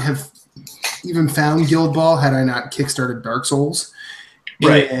wouldn't have even found Guild Ball had I not kickstarted Dark Souls.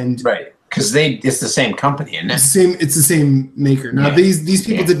 Right. Because it's the same company, isn't it? It's the same maker. Now, these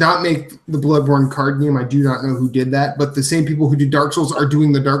people did not make the Bloodborne card game. I do not know who did that, but the same people who did Dark Souls are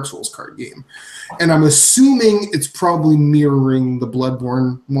doing the Dark Souls card game. And I'm assuming it's probably mirroring the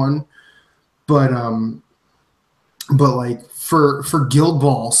Bloodborne one. But like for Guild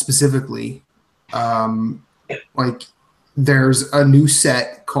Ball specifically, like, there's a new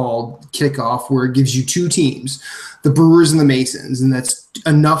set called Kickoff where it gives you two teams, the Brewers and the Masons, and that's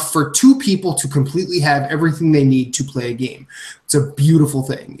enough for two people to completely have everything they need to play a game. It's a beautiful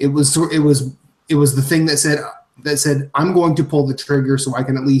thing. It was the thing that said I'm going to pull the trigger so I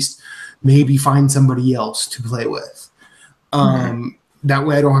can at least maybe find somebody else to play with. That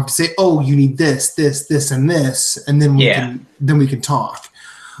way I don't have to say, oh, you need this, and this, and then we can talk.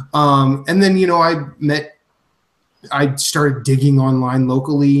 And then, you know, I started digging online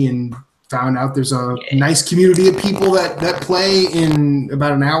locally and found out there's a nice community of people that play in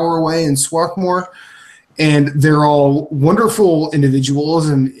about an hour away in Swarthmore, and they're all wonderful individuals,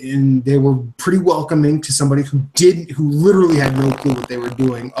 and they were pretty welcoming to somebody who literally had no clue what they were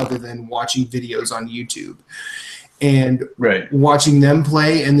doing other than watching videos on YouTube. And watching them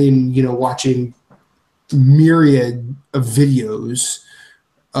play, and then, you know, watching myriad of videos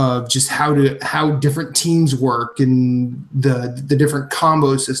of just how different teams work and the different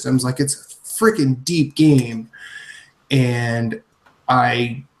combo systems. Like, it's a freaking deep game, and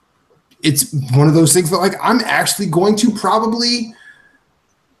it's one of those things that, like, I'm actually going to probably,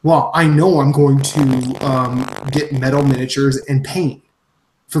 well, I know I'm going to get metal miniatures and paint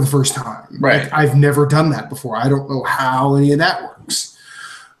for the first time. Right. Like, I've never done that before. I don't know how any of that works.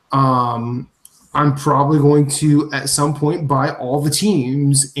 I'm probably going to, at some point, buy all the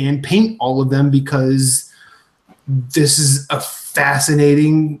teams and paint all of them, because this is a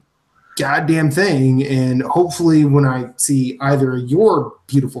fascinating goddamn thing. And hopefully when I see either of your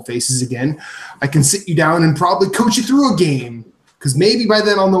beautiful faces again, I can sit you down and probably coach you through a game, because maybe by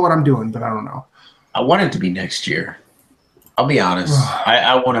then I'll know what I'm doing, but I don't know. I want it to be next year. I'll be honest.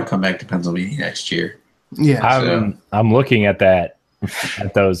 I want to come back to Pennsylvania next year. Yeah. I'm looking at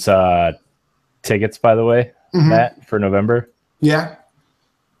those tickets, by the way, Matt, for November. Yeah.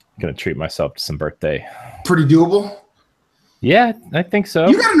 I'm going to treat myself to some birthday. Pretty doable? Yeah, I think so.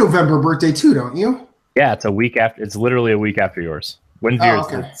 You got a November birthday too, don't you? Yeah, it's a week after. It's literally a week after yours. When's yours?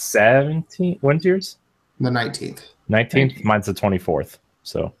 Okay. 17th? When's yours? The 19th. 19th? Mine's the 24th.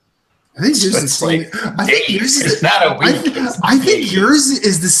 So I think yours is the same. I think yours is not a week. I think yours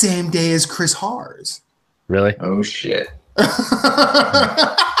is the same day as Chris Har's. Really? Oh shit.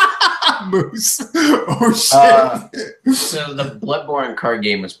 Moose. Oh shit. So the Bloodborne card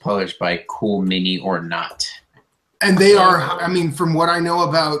game was published by Cool Mini or Not. And they are, I mean, from what I know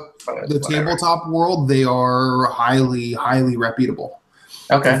about the tabletop world, they are highly, highly reputable.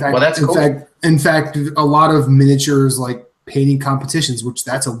 Okay, well, that's cool. In fact, a lot of miniatures, like painting competitions, which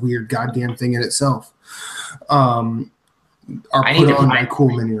that's a weird goddamn thing in itself, are put on by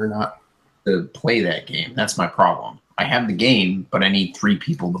Cool Mini or Not. To play that game, that's my problem. I have the game, but I need 3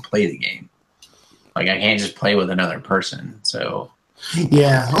 people to play the game. Like, I can't just play with another person. So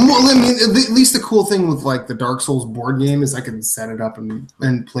yeah, well, I mean, at least the cool thing with like the Dark Souls board game is I can set it up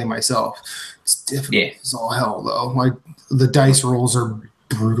and play myself. It's difficult as all hell though. Like the dice rolls are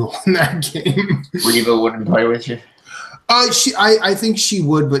brutal in that game. Reva wouldn't play with you. I think she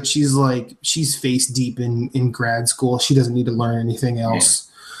would, but she's face deep in grad school. She doesn't need to learn anything else.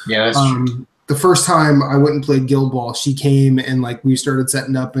 Yeah, that's true. The first time I went and played Guild Ball, she came and like we started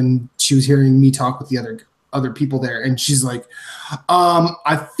setting up, and she was hearing me talk with the other people there, and she's like,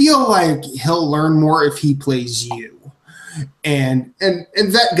 I feel like he'll learn more if he plays you. And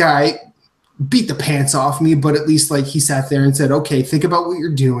that guy beat the pants off me, but at least like he sat there and said, okay, think about what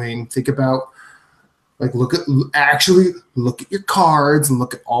you're doing. Think about like look at your cards and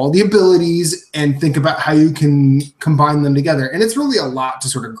look at all the abilities and think about how you can combine them together. And it's really a lot to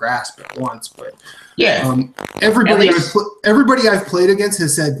sort of grasp at once, but yeah. Everybody I've played against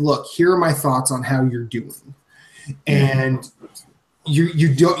has said, look, here are my thoughts on how you're doing. And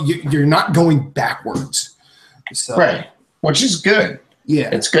you're not going backwards. So, right. Which is good. Yeah.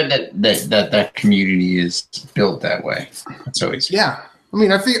 It's good that community is built that way. That's always good. Yeah. I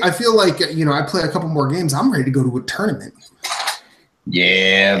mean, I feel like, I play a couple more games. I'm ready to go to a tournament.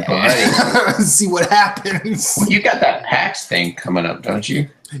 Yeah, buddy. See what happens. Well, you got that PAX thing coming up, don't you?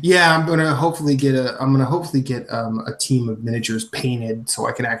 Yeah, I'm gonna hopefully get a team of miniatures painted so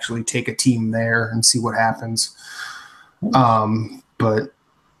I can actually take a team there and see what happens. But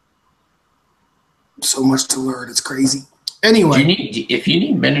so much to learn, it's crazy. Anyway, if you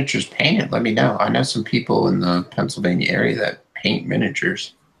need miniatures painted, let me know. I know some people in the Pennsylvania area that paint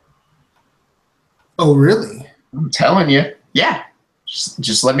miniatures. Oh, really? I'm telling you. Yeah.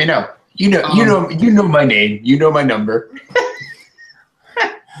 Just let me know. You know my name. You know my number.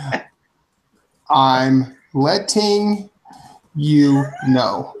 I'm letting you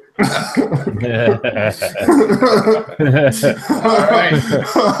know. All right.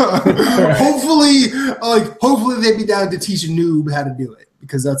 Hopefully they'd be down to teach a noob how to do it,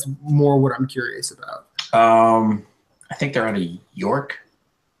 because that's more what I'm curious about. I think they're out of York,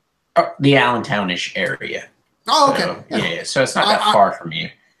 the Allentown-ish area. Oh, okay. So, yeah. So it's not that far from you.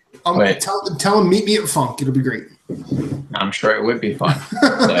 But tell them meet me at Funk. It'll be great. I'm sure it would be fun.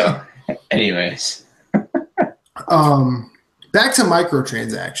 So, anyways. Back to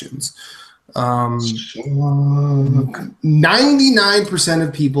microtransactions. 99%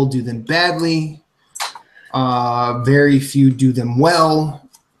 of people do them badly. Very few do them well.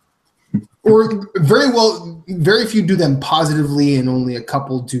 Or very few do them positively, and only a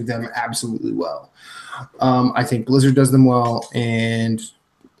couple do them absolutely well. I think Blizzard does them well, and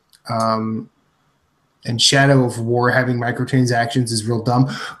Shadow of War having microtransactions is real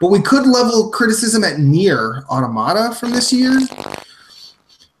dumb. But we could level criticism at Nier Automata from this year,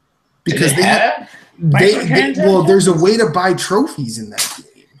 because there's a way to buy trophies in that game.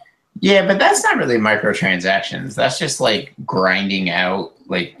 Yeah, but that's not really microtransactions. That's just like grinding out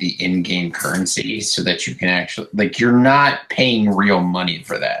like the in-game currency so that you can actually, like, you're not paying real money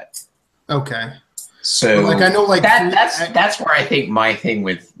for that. Okay. So but, like, I know, like, that's where I think my thing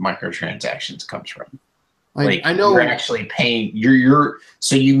with microtransactions comes from. Like, I know you're actually paying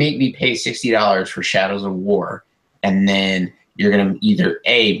so you make me pay $60 for Shadows of War, and then you're gonna either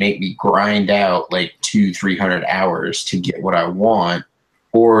make me grind out like 200-300 hours to get what I want,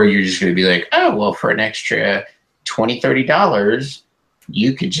 or you're just gonna be like, oh well, for an extra $20-$30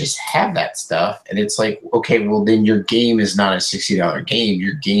 you could just have that stuff. And it's like, okay, well then your game is not a $60 game.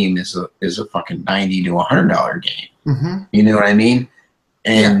 Your game is a fucking $90 to $100 game. Mm-hmm. You know what I mean?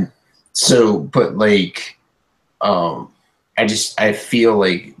 And so, but like, I feel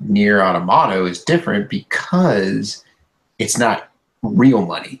like Nier Automata is different because it's not real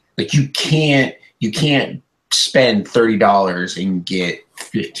money. Like you can't spend $30 and get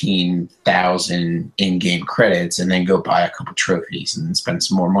 15,000 in-game credits and then go buy a couple trophies and then spend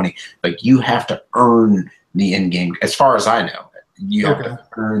some more money. Like you have to earn the in-game, as far as I know, you have to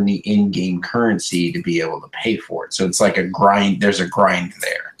earn the in-game currency to be able to pay for it. So it's like a grind. There's a grind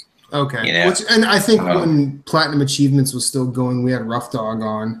there. Okay. You know? And I think when Platinum Achievements was still going, we had Rough Dog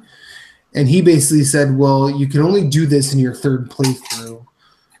on, and he basically said, well, you can only do this in your third playthrough.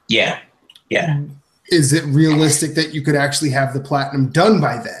 Yeah. Yeah. Is it realistic that you could actually have the platinum done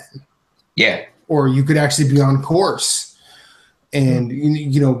by then? Yeah. Or you could actually be on course. And,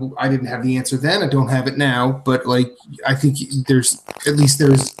 I didn't have the answer then. I don't have it now. But, like, I think there's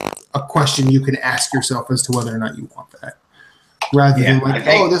a question you can ask yourself as to whether or not you want that. Rather than, like,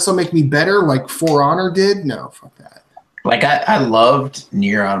 this will make me better, like For Honor did. No, fuck that. Like, I loved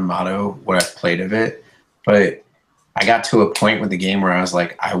Nier Automata, what I've played of it. But I got to a point with the game where I was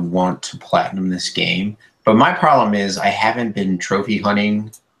like, I want to platinum this game. But my problem is I haven't been trophy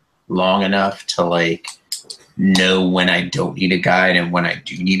hunting long enough to like know when I don't need a guide and when I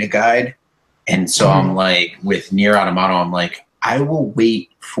do need a guide. And so I'm like, with Nier Automata, I'm like, I will wait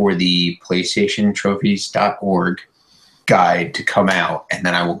for the PlayStationTrophies.org guide to come out, and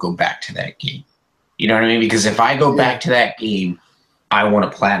then I will go back to that game. You know what I mean? Because if I go back to that game, I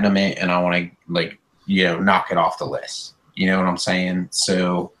want to platinum it, and I want to, like, you know, knock it off the list. You know what I'm saying?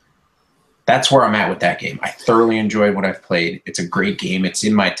 So that's where I'm at with that game. I thoroughly enjoyed what I've played. It's a great game. It's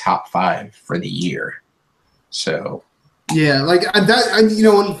in my top 5 for the year. So... yeah, like that. You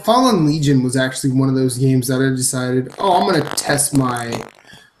know, when Fallen Legion was actually one of those games that I decided, oh, I'm going to test my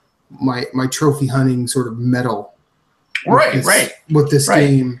trophy hunting sort of mettle. With this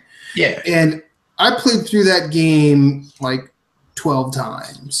game. Yeah. And I played through that game like 12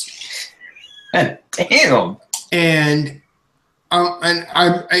 times. Damn. And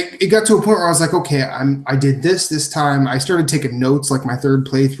it got to a point where I was like, okay, I did this time. I started taking notes, like my third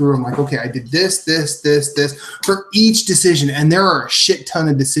playthrough. I'm like, okay, I did this for each decision, and there are a shit ton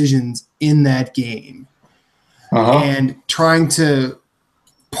of decisions in that game, and trying to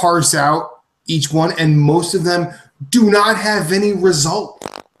parse out each one, and most of them do not have any result.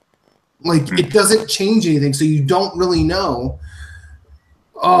 Like it doesn't change anything, so you don't really know.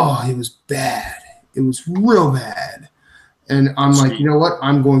 Oh, it was bad. It was real bad. And I'm like, you know what?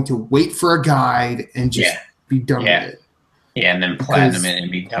 I'm going to wait for a guide and just be done with it. Yeah, and then platinum it and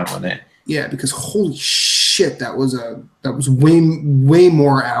be done with it. Yeah, because holy shit, that was way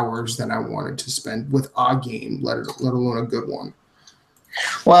more hours than I wanted to spend with a game, let alone a good one.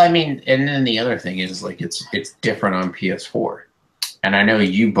 Well, I mean, and then the other thing is like it's different on PS4. And I know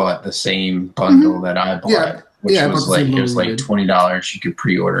you bought the same bundle that I bought, which was like it was like $20. You could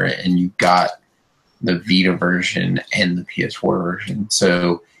pre-order it, and you got the Vita version and the PS4 version.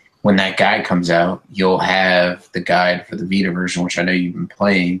 So when that guide comes out, you'll have the guide for the Vita version, which I know you've been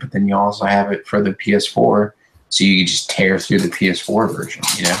playing, but then you also have it for the PS4. So you can just tear through the PS4 version,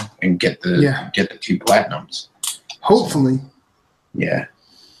 you know, and get the 2 platinums. Hopefully. So, yeah.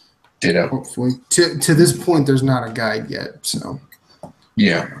 Ditto. Hopefully. To this point, there's not a guide yet, so.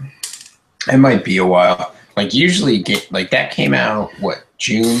 Yeah. It might be a while. Like usually that came out, what,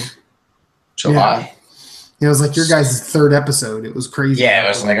 June? July. Yeah, it was like your guys' 3rd episode. It was crazy. Yeah, it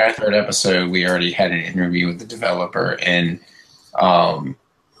was like our 3rd episode. We already had an interview with the developer, and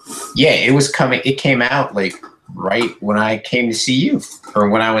it was coming. It came out like right when I came to see you, or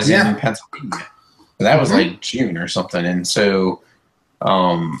when I was in Pennsylvania. So that was like June or something, and so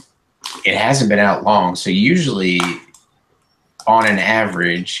it hasn't been out long. So usually, on an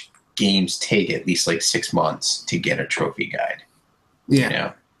average, games take at least like 6 months to get a trophy guide. Yeah. You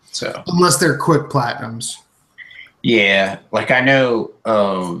know? So unless they're quick platinums. Yeah, like I know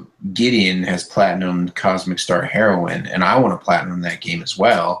Gideon has platinumed Cosmic Star Heroine, and I want to platinum that game as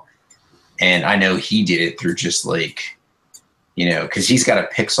well. And I know he did it through just like, you know, because he's got a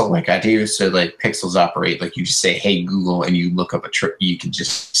Pixel like I do. So like Pixels operate like you just say, "Hey Google," and you look up you can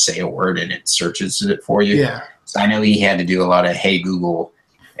just say a word and it searches it for you. Yeah. So I know he had to do a lot of "Hey Google,"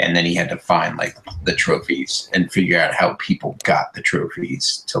 and then he had to find like the trophies and figure out how people got the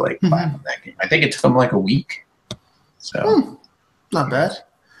trophies to like platinum that game. I think it took him like a week. So not bad.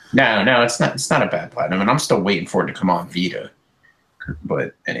 No, it's not a bad platinum, and I'm still waiting for it to come on Vita.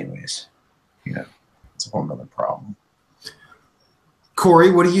 But anyways, you know, it's a whole nother problem. Corey,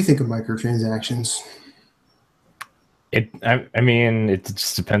 what do you think of microtransactions? I mean, it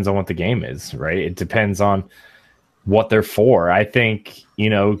just depends on what the game is, right? It depends on what they're for. I think, you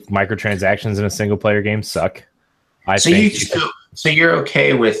know, microtransactions in a single player game suck. So you're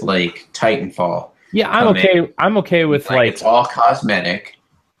okay with like Titanfall? Yeah, I'm okay. I'm okay with like it's all cosmetic,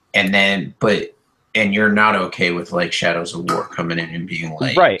 and you're not okay with like Shadows of War coming in and being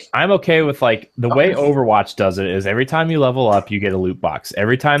like right. I'm okay with like the way Overwatch does it is every time you level up, you get a loot box.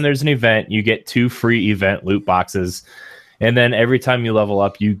 Every time there's an event, you get 2 free event loot boxes, and then every time you level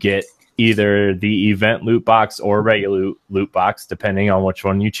up, you get either the event loot box or regular loot box, depending on which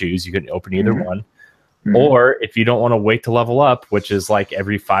one you choose. You can open either one. Or if you don't want to wait to level up, which is like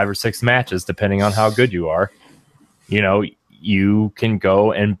every 5 or 6 matches, depending on how good you are, you know, you can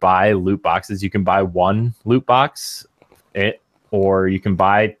go and buy loot boxes. You can buy 1 loot box, or you can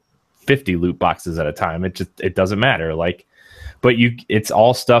buy 50 loot boxes at a time. It doesn't matter. Like, but it's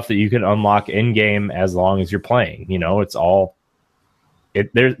all stuff that you can unlock in game as long as you're playing. You know, it's all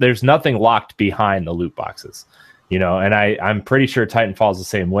there's nothing locked behind the loot boxes. You know, and I'm pretty sure Titanfall is the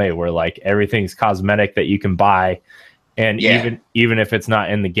same way, where like everything's cosmetic that you can buy, And even if it's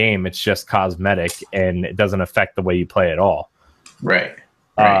not in the game, it's just cosmetic and it doesn't affect the way you play at all. Right.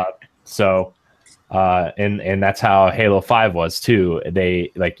 And that's how Halo 5 was too.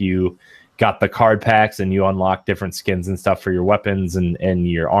 They you got the card packs and you unlock different skins and stuff for your weapons and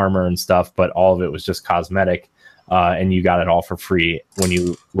your armor and stuff, but all of it was just cosmetic, and you got it all for free when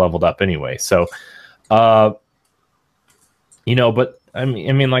you leveled up anyway. So, but I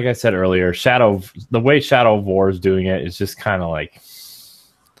mean, like I said earlier, the way Shadow of War is doing it is just kind of like,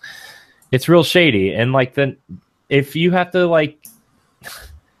 it's real shady. And if you have to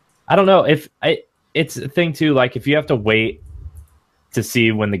I don't know it's a thing too. If you have to wait to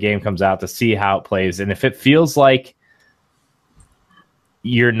see when the game comes out to see how it plays, and if it feels like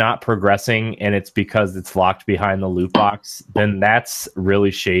you're not progressing and it's because it's locked behind the loot box, then that's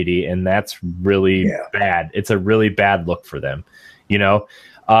really shady and that's really bad. It's a really bad look for them.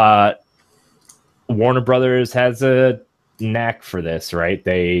 Warner Brothers has a knack for this, right?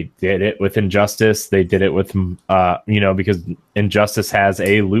 They did it with Injustice. They did it with because Injustice has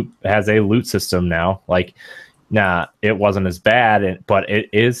a loot system now. It wasn't as bad, but it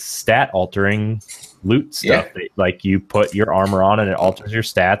is stat altering loot stuff. You put your armor on and it alters your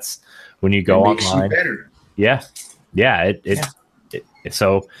stats when you go online. Better.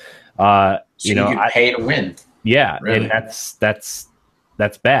 So you can pay to win. Yeah, really. And that's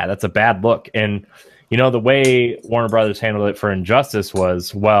bad. That's a bad look. And the way Warner Brothers handled it for Injustice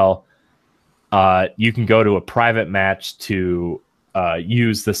was, you can go to a private match to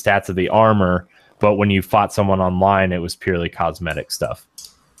use the stats of the armor, but when you fought someone online, it was purely cosmetic stuff,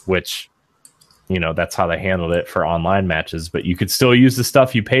 which, that's how they handled it for online matches. But you could still use the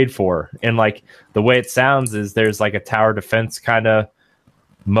stuff you paid for. And the way it sounds is there's a tower defense kind of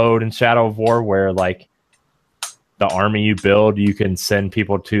mode in Shadow of War where the army you build, you can send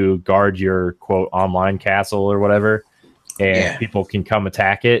people to guard your quote online castle or whatever, and people can come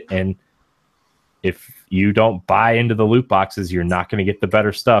attack it. And if you don't buy into the loot boxes, you're not going to get the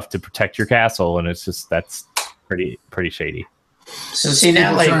better stuff to protect your castle. And it's just, that's pretty shady. So see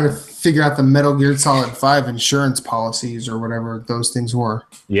now, trying to figure out the Metal Gear Solid 5 insurance policies or whatever those things were.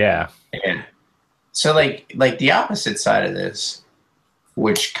 Yeah. So the opposite side of this,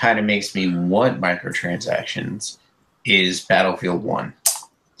 which kind of makes me want microtransactions, is Battlefield 1.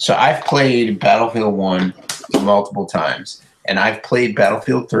 So I've played Battlefield 1 multiple times, and I've played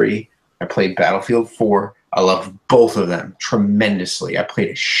Battlefield 3. I played Battlefield 4. I love both of them tremendously. I played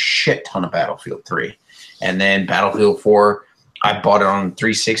a shit ton of Battlefield 3. And then Battlefield 4, I bought it on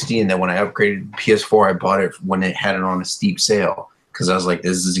 360, and then when I upgraded PS4, I bought it when it had it on a steep sale because I was like,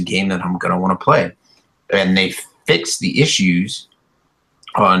 this is a game that I'm going to want to play. And they fixed the issues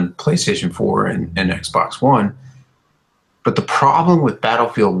on PlayStation 4 and Xbox One. But the problem with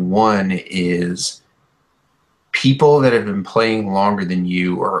Battlefield 1 is people that have been playing longer than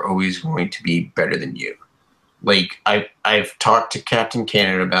you are always going to be better than you. I've talked to Captain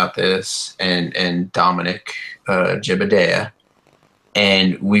Canada about this and Dominic Jebediah,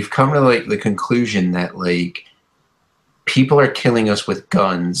 and we've come to the conclusion that people are killing us with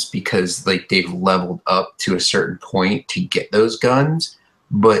guns because they've leveled up to a certain point to get those guns,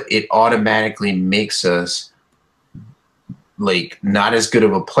 but it automatically makes us not as good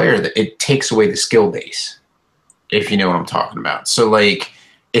of a player. That it takes away the skill base, if you know what I'm talking about. So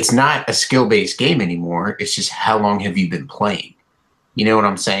it's not a skill-based game anymore. It's just how long have you been playing? You know what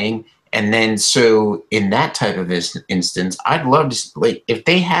I'm saying? And then so in that type of instance, I'd love to if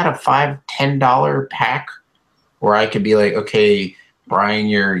they had a $5-10 pack where I could be okay, Brian,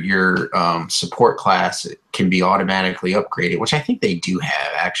 your support class can be automatically upgraded, which I think they do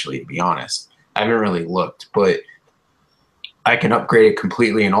have, actually, to be honest. I haven't really looked, but I can upgrade it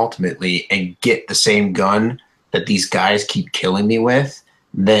completely and ultimately and get the same gun that these guys keep killing me with,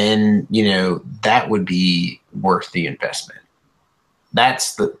 then, that would be worth the investment.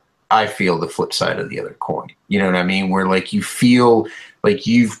 That's I feel the flip side of the other coin. You know what I mean? Where you feel like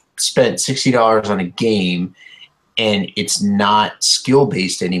you've spent $60 on a game and it's not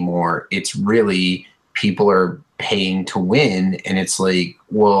skill-based anymore. It's really people are paying to win. And it's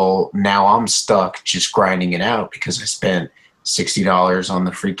well, now I'm stuck just grinding it out because I spent $60 on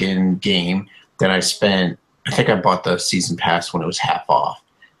the freaking game that I think I bought the season pass when it was half off.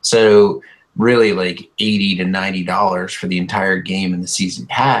 So really $80 to $90 for the entire game and the season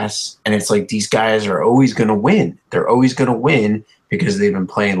pass. And it's these guys are always going to win. They're always going to win because they've been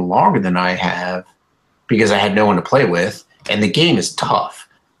playing longer than I have because I had no one to play with. And the game is tough.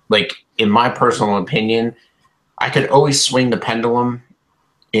 In my personal opinion, I could always swing the pendulum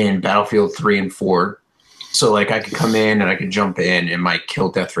in Battlefield 3 and 4. So I could come in and I could jump in and my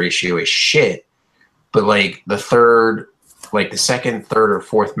kill death ratio is shit. But like the third, like the second, third, or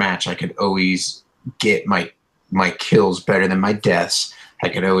fourth match, I could always get my kills better than my deaths. I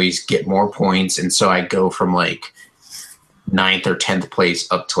could always get more points, and so I go from like 9th or 10th place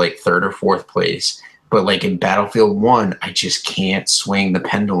up to like 3rd or 4th place. But like in Battlefield 1, I just can't swing the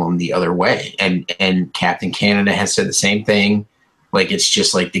pendulum the other way. And Captain Canada has said the same thing. Like, it's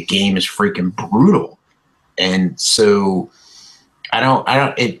just like the game is freaking brutal. And so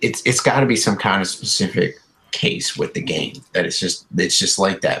it's got to be some kind of specific case with the game that it's just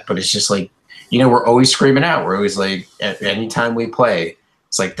like that. But it's just like, you know, we're always screaming out. We're always like, at any time we play,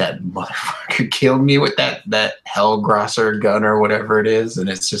 it's like that motherfucker killed me with that Hellgrosser gun or whatever it is. And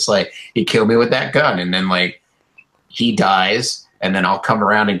it's just like, he killed me with that gun. And then like he dies, and then I'll come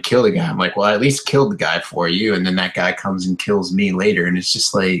around and kill the guy. I'm like, well, I at least killed the guy for you. And then that guy comes and kills me later. And it's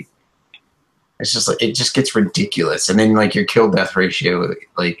just like, it just gets ridiculous. And then like your kill death ratio,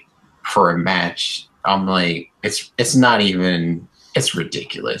 like for a match, I'm like, it's not even, it's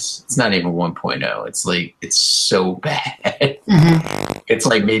ridiculous. It's not even 1.0. It's like, it's so bad. Mm-hmm. It's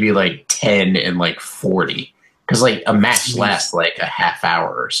like maybe like 10 and like 40. Because like a match lasts like a half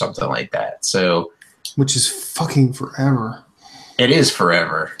hour or something like that. So, which is fucking forever. It is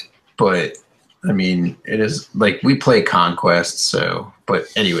forever. But I mean, it is like we play Conquest. So, but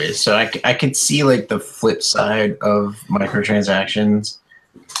anyways, so I can see like the flip side of microtransactions.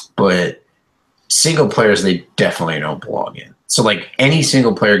 But single players, they definitely don't belong in. So like any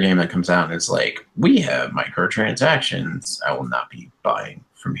single player game that comes out and it's like, we have microtransactions, I will not be buying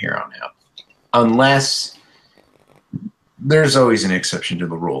from here on out. Unless there's always an exception to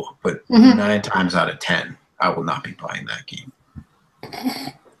the rule, but 9 times out of 10, I will not be buying that game.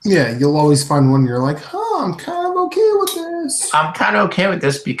 Yeah, you'll always find one you're like, oh, I'm kind of okay with this. I'm kind of okay with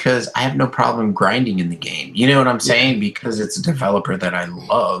this because I have no problem grinding in the game. You know what I'm saying? Because it's a developer that I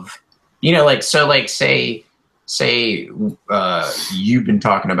love. You know, like, so like say you've been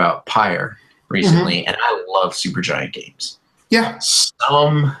talking about Pyre recently, and I love Supergiant games. Yeah.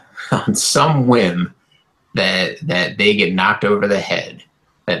 On some whim that they get knocked over the head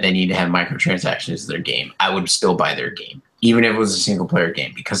that they need to have microtransactions in their game, I would still buy their game, even if it was a single player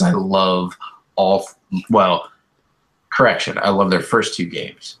game, because I love I love their first 2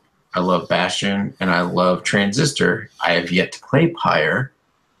 games. I love Bastion and I love Transistor. I have yet to play Pyre,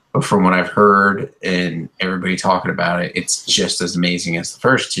 but from what I've heard and everybody talking about it, it's just as amazing as the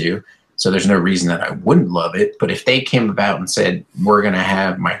first 2. So there's no reason that I wouldn't love it. But if they came about and said, we're going to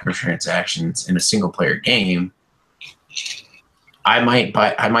have microtransactions in a single player game, I might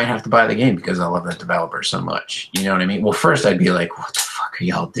have to buy the game because I love that developer so much. You know what I mean? Well, first I'd be like, what the fuck are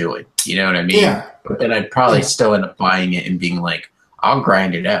y'all doing? You know what I mean? Yeah. But then I'd probably still end up buying it and being like, I'll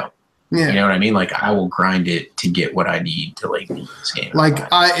grind it out. Yeah. You know what I mean? Like, I will grind it to get what I need to like beat this game. Like,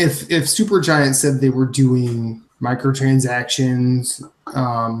 if Supergiant said they were doing microtransactions,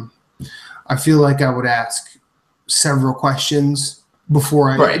 I feel like I would ask several questions before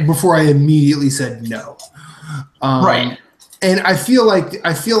I immediately said no. Right. And I feel like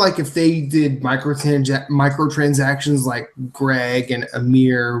if they did microtransactions, like Greg and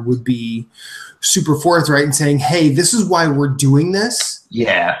Amir would be super forthright in saying, hey, this is why we're doing this.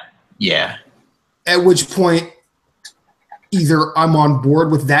 Yeah. Yeah. At which point, either I'm on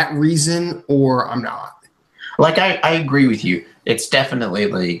board with that reason or I'm not. Like, I agree with you. It's definitely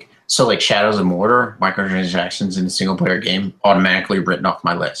like, so like Shadows of Mordor, microtransactions in a single player game, automatically written off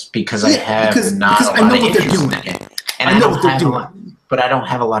my list because I have not a lot of interest in that game. And I don't have a lot, but I don't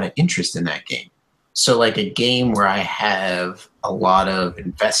have a lot of interest in that game. So like a game where I have a lot of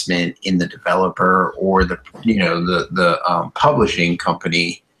investment in the developer or the publishing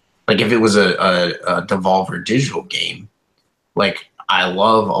company, like if it was a Devolver Digital game, like I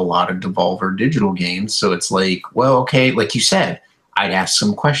love a lot of Devolver Digital games. So it's like, well, okay, like you said, I'd ask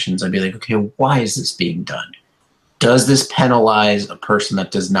some questions. I'd be like, okay, why is this being done? Does this penalize a person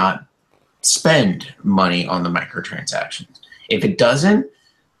that does not spend money on the microtransactions? If it doesn't,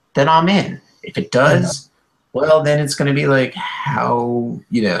 then I'm in. If it does, well, then it's going to be like, how,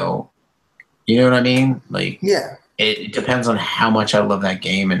 you know what I mean? Like, yeah, it depends on how much I love that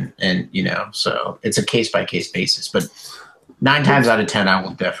game, and so it's a case by case basis. But 9 times out of 10, I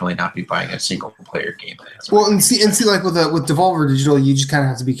will definitely not be buying a single player game. Well, and see, like with Devolver Digital, you just kind of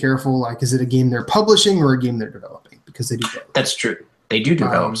have to be careful. Like, is it a game they're publishing or a game they're developing? Because they do both. That's true. They do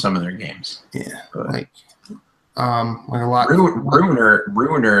develop some of their games. Yeah, like a lot.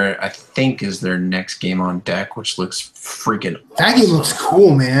 Ruiner, I think, is their next game on deck, which looks freaking awesome. That game looks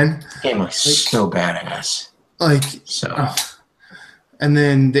cool, man. That game looks so badass. Like, so. And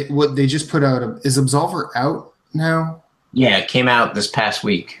then what they just put out, is Absolver out now? Yeah, it came out this past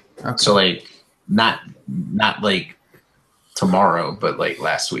week. Okay. So like not like tomorrow, but like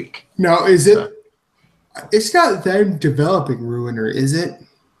last week. Now, is it? It's not them developing Ruiner, is it?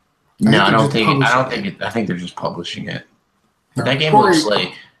 No, I don't think. I think they're just publishing it. No. That game looks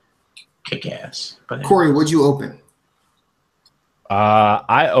like kick ass. But Corey, what'd you open?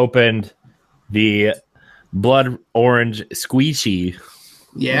 I opened the Blood Orange Squishy.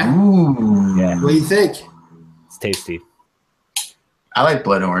 Yeah. Ooh. Yeah. What do you think? It's tasty. I like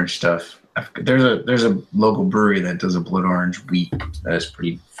blood orange stuff. There's a local brewery that does a blood orange wheat that is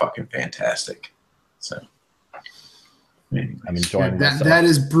pretty fucking fantastic. So I'm enjoying that. That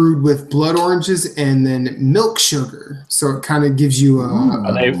is brewed with blood oranges and then milk sugar, so it kind of gives you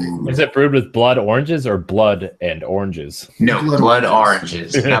is it brewed with blood oranges or blood and oranges? No, blood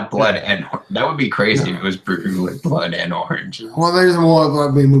oranges, not blood and that would be crazy if it was brewed with blood and oranges. Well, I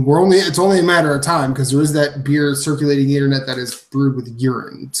mean, it's only a matter of time because there is that beer circulating the internet that is brewed with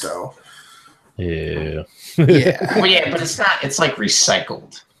urine. So yeah, yeah, well, yeah, but it's not. It's like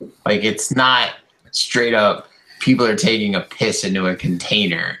recycled. Like it's not straight up. People are taking a piss into a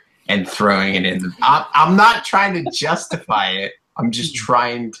container and throwing it in. I'm not trying to justify it. I'm just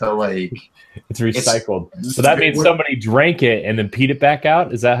trying to like. It's recycled. So that means somebody drank it and then peed it back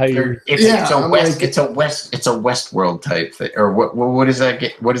out. Is that how you? It's a Westworld type thing, or what is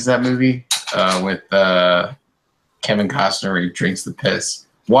that? What is that movie with Kevin Costner where he drinks the piss?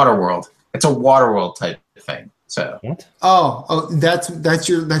 Waterworld. It's a Waterworld type thing. So what? Oh, that's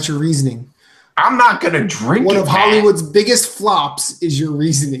your reasoning. I'm not gonna drink One it. One of Hollywood's biggest flops is your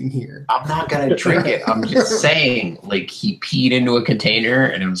reasoning here. I'm not gonna drink it. I'm just saying, like, he peed into a container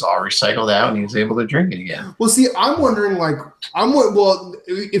and it was all recycled out, and he was able to drink it again. Well, see, I'm wondering,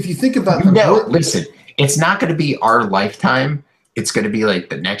 if you think about listen, it's not gonna be our lifetime. It's gonna be like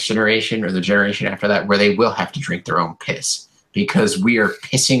the next generation or the generation after that, where they will have to drink their own piss because we are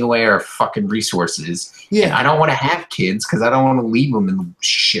pissing away our fucking resources. Yeah, and I don't want to have kids because I don't want to leave them in the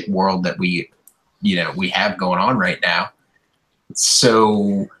shit world that we have going on right now.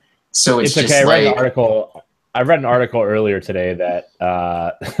 So it's just okay. like I read an article earlier today that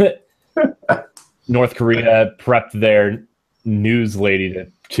North Korea prepped their news lady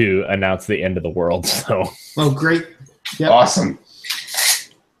to announce the end of the world. So great. Yep. Awesome.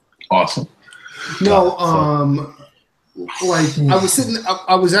 No,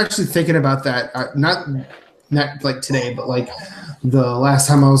 I was actually thinking about that. Not like today, but like the last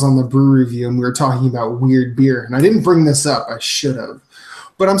time I was on the brew review and we were talking about weird beer, and I didn't bring this up. I should have.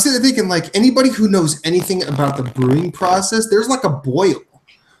 But I'm sitting there thinking, like, anybody who knows anything about the brewing process, there's like a boil.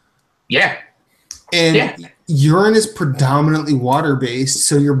 Yeah. And urine is predominantly water-based,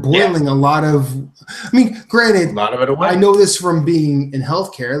 so you're boiling a lot of – I mean, granted, a lot of it away. I know this from being in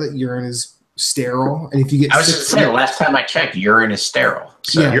healthcare that urine is sterile, and if you get I was just saying, the last time I checked, urine is steral.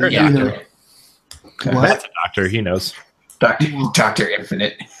 So you're a doctor. What? That's a doctor. He knows. Dr.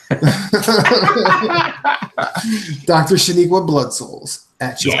 Infinite. Dr. Shaniqua Blood Souls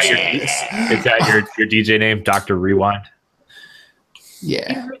at your service. Is that your DJ name, Dr. Rewind?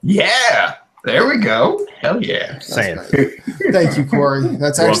 Yeah. Yeah. There we go. Hell yeah. Saying. Thank you, Corey.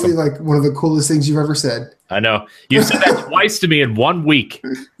 That's actually like one of the coolest things you've ever said. I know. You said that twice to me in 1 week.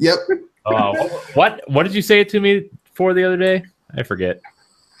 Yep. What did you say it to me for the other day? I forget.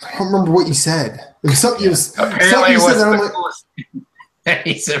 I don't remember what you said. It was something you said. Apparently, it was the coolest thing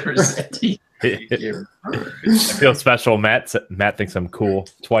he's ever said. I feel special. Matt thinks I'm cool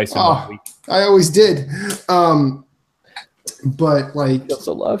twice in 1 week. I always did. But like, I feel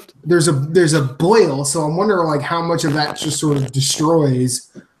so loved. There's a boil, so I'm wondering like how much of that just sort of destroys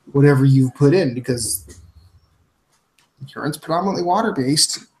whatever you've put in, because urine's predominantly water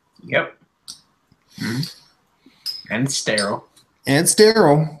based. Yep. Mm-hmm. And sterile.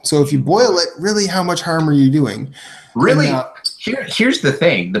 So if you boil it, really, how much harm are you doing? Really, here's the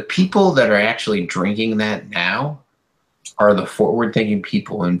thing: the people that are actually drinking that now are the forward-thinking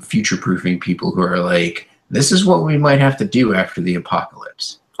people and future-proofing people who are like, this is what we might have to do after the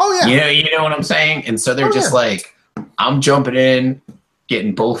apocalypse. Oh yeah. You know what I'm saying? And so they're just like, I'm jumping in,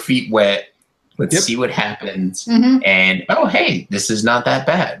 getting both feet wet. Let's see what happens. Mm-hmm. And hey, this is not that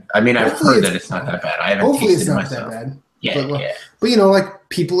bad. I mean, I've heard that it's not that bad. I haven't tasted it myself. That bad. Yeah, but you know, like,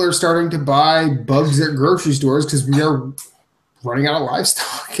 people are starting to buy bugs at grocery stores because we are running out of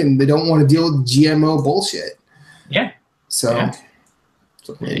livestock and they don't want to deal with GMO bullshit. Yeah. So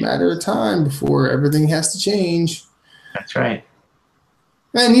it's only a matter of time before everything has to change. That's right.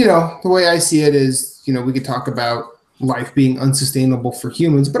 And, you know, the way I see it is, you know, we could talk about life being unsustainable for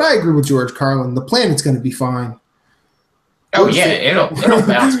humans, but I agree with George Carlin. The planet's going to be fine. Oh, yeah, it'll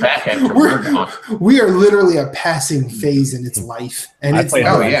bounce back after we're gone. We are literally a passing phase in its life. And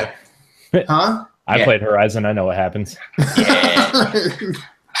Huh? I played Horizon. I know what happens. Yeah.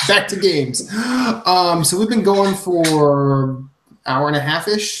 Back to games. So we've been going for hour and a half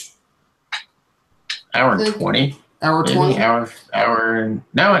ish. Hour and 20. Hour 20. Hour.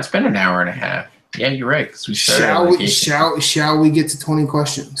 No, it's been an hour and a half. Yeah, you're right. Because we started. Shall we get to 20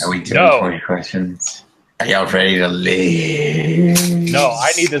 questions? Are we doing 20 questions? Are y'all ready to leave? No,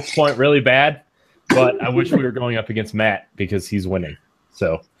 I need this point really bad, but I wish we were going up against Matt because he's winning.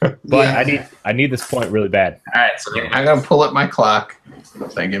 So, but yeah. I need this point really bad. All right, so I'm gonna pull up my clock so I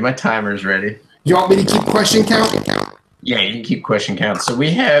can get my timers ready. You want me to keep question count? Yeah, you can keep question count. So we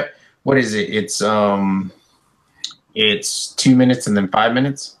have, what is it? It's 2 minutes and then 5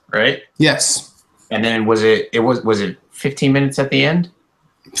 minutes, right? Yes. And then was it 15 minutes at the end?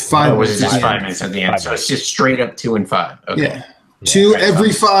 5 or was it just 5 minutes at the end? So it's just straight up 2 and 5. Okay. Yeah. 2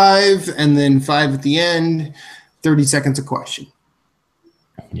 every 5 and then 5 at the end. 30 seconds a question.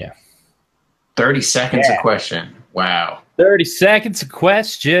 Yeah. 30 seconds a question. Wow. 30 seconds a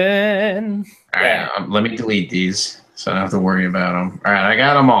question. All right. Let me delete these so I don't have to worry about them. All right. I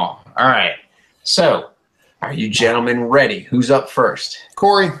got them all. All right. So are you gentlemen ready? Who's up first?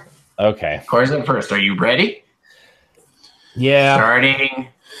 Corey. Okay. Corey's up first. Are you ready? Yeah. Starting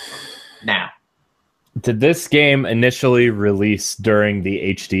now. Did this game initially release during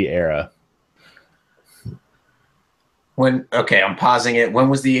the HD era? Okay, I'm pausing it. When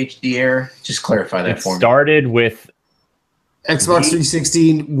was the HD era? Just clarify that for me. It started with Xbox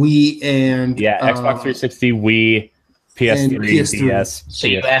 360, Wii, and Xbox 360, Wii, PS3, DS. So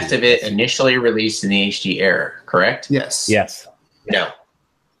you asked if it initially released in the HD era, correct? Yes. Yes. No.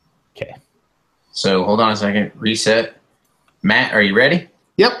 Okay. So hold on a second. Reset. Matt, are you ready?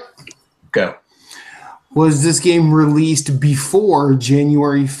 Yep. Go. Was this game released before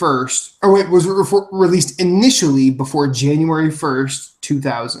January 1st? Or wait, was it released initially before January 1st,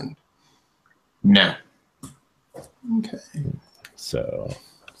 2000? No. Okay. So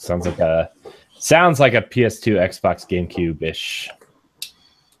sounds like a PS2, Xbox, GameCube-ish.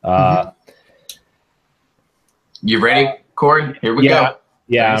 You ready, Corey? Here we go.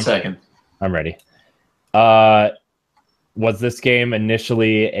 Yeah. Second. I'm ready. Was this game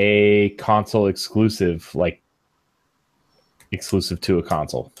initially a console exclusive, like exclusive to a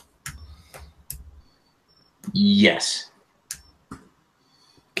console? Yes.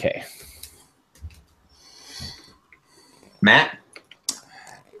 Okay. Matt?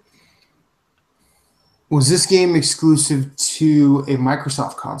 Was this game exclusive to a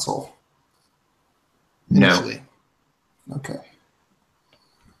Microsoft console? Initially? No. Okay.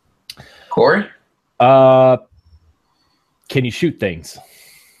 Corey? Can you shoot things?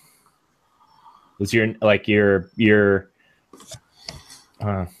 Was your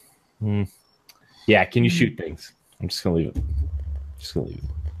yeah, can you shoot things? I'm just gonna leave it.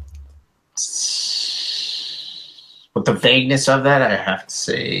 With the vagueness of that, I have to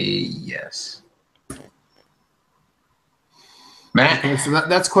say yes. Matt? Okay, so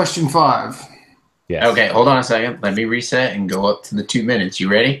that's question 5. Yeah. Okay, hold on a second. Let me reset and go up to the 2 minutes. You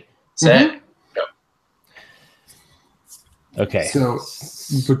ready? Set? Go. Okay. So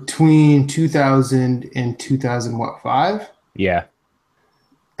between 2000 and 2005? Yeah.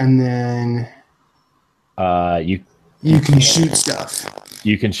 And then you can shoot stuff.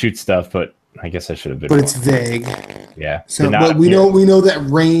 You can shoot stuff, but I guess I should have been. But it's vague. Yeah. So but we know that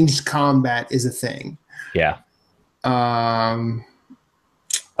ranged combat is a thing. Yeah.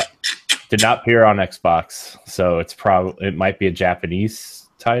 Did not appear on Xbox, so it might be a Japanese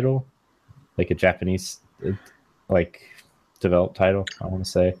title, like a Japanese developed title. I want to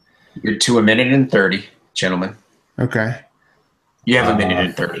say. You're to 1 minute and 30, gentlemen. Okay. You have 1 minute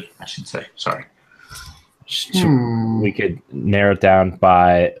and 30, I should say. Sorry. We could narrow it down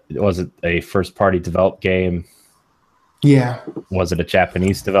by, was it a first-party developed game? Yeah. Was it a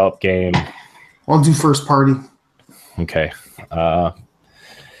Japanese developed game? I'll do first party. Okay.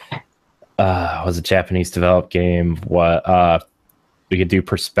 Was a Japanese developed game. What we could do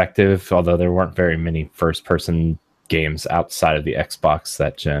perspective, although there weren't very many first-person games outside of the Xbox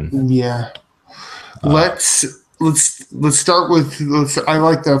that gen. Yeah. Let's start with. I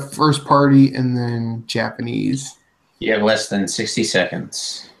like the first party and then Japanese. You have less than 60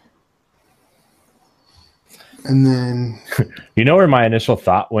 seconds. And then you know where my initial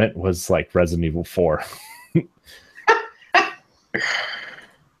thought went was like Resident Evil 4.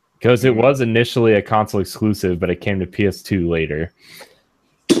 Because it was initially a console exclusive, but it came to PS2 later.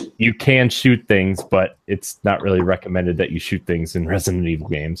 You can shoot things, but it's not really recommended that you shoot things in Resident Evil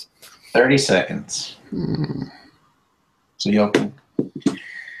games. 30 seconds. So you'll...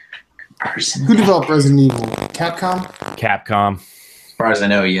 Who developed Resident Evil? Capcom? Capcom. far as I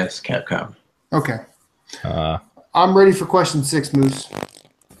know, yes, Capcom. Okay. I'm ready for question 6, Moose.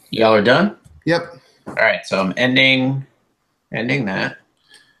 Y'all are done? Yep. All right, so I'm ending that.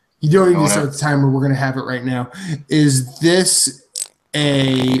 You don't need to start the timer. We're going to have it right now. Is this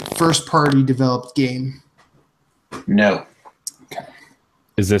a first-party developed game? No. Okay.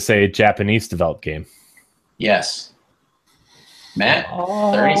 Is this a Japanese developed game? Yes. Matt,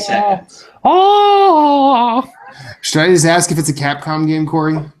 30 seconds. Oh! Should I just ask if it's a Capcom game,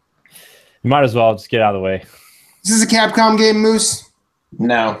 Corey? You might as well just get out of the way. Is this a Capcom game, Moose?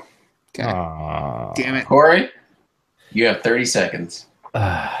 No. Okay. Damn it. Corey, you have 30 seconds.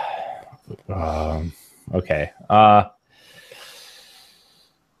 Okay.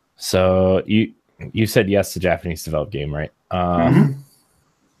 So you said yes to Japanese developed game, right?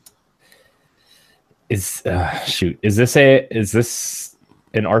 Is this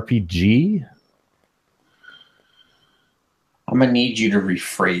an RPG? I'm gonna need you to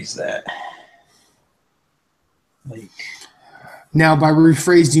rephrase that. Now, by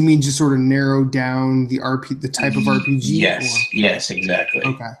rephrase, do you mean just sort of narrow down the type of RPG? Yes, exactly.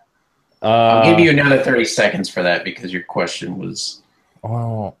 Okay. I'll give you another 30 seconds for that because your question was a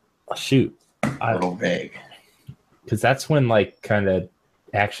little vague. Because that's when like kind of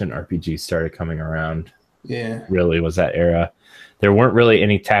action RPGs started coming around. Yeah. Really was that era. There weren't really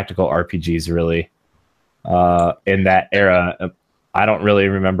any tactical RPGs really in that era. I don't really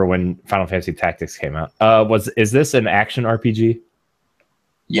remember when Final Fantasy Tactics came out. Is this an action RPG?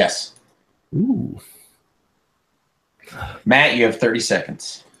 Yes. Ooh. Matt, you have 30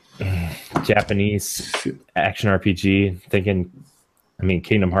 seconds. Japanese action RPG.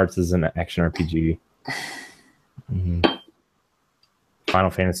 Kingdom Hearts is an action RPG.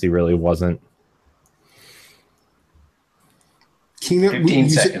 Final Fantasy really wasn't. 15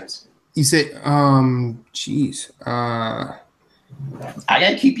 seconds. You said, geez. I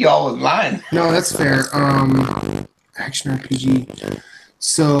gotta keep you all in line. No, that's fair. Action RPG.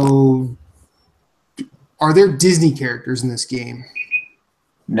 So, are there Disney characters in this game?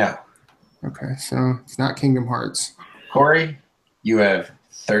 No. Okay, so it's not Kingdom Hearts. Corey, you have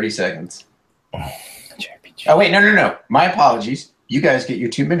 30 seconds. Oh, wait, no. My apologies. You guys get your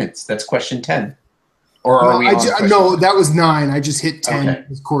 2 minutes. That's question 10. Or are we on no, that was 9. I just hit 10. Okay.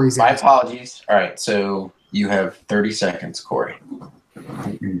 Corey's My asking. apologies. All right, so you have 30 seconds, Corey.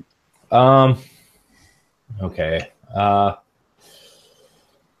 Okay.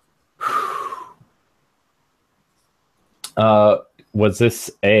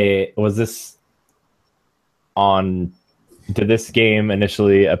 Did this game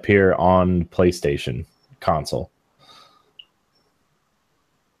initially appear on PlayStation console?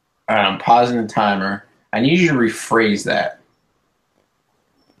 All right, I'm pausing the timer. I need you to rephrase that.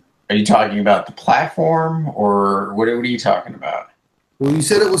 Are you talking about the platform, or what are you talking about? Well, you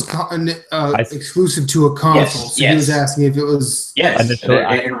said it was exclusive to a console, so he was asking if it was... Yes,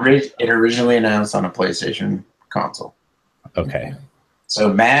 it originally announced on a PlayStation console. Okay.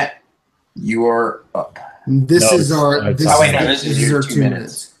 So, Matt, you are up. This is our 2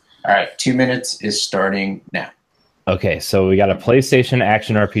 minutes. All right, 2 minutes is starting now. Okay, so we got a PlayStation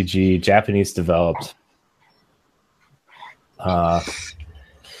action RPG, Japanese developed.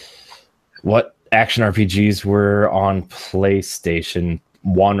 What action RPGs were on PlayStation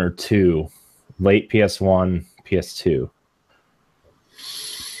 1 or 2? Late PS1, PS2?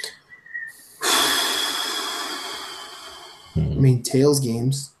 I mean, Tales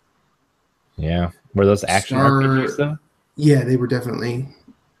games. Yeah. Were those action RPGs, though? Yeah, they were definitely.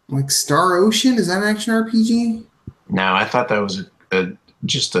 Like Star Ocean? Is that an action RPG? No, I thought that was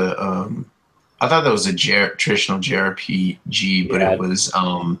traditional JRPG, but it was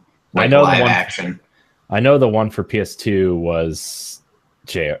live action. I know the one for PS2 was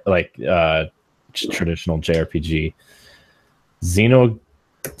traditional JRPG.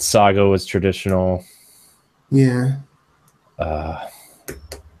 Xenosaga was traditional. Yeah.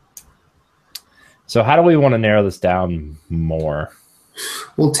 So how do we want to narrow this down more?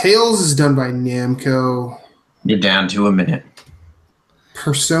 Well, Tales is done by Namco. You're down to a minute.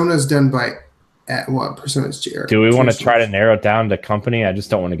 Persona's done by Persona's JRPG. Do we want to try to narrow it down to company? I just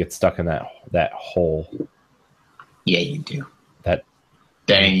don't want to get stuck in that hole. Yeah, you do.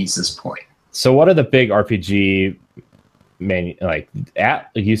 Danny needs this point. So what are the big RPG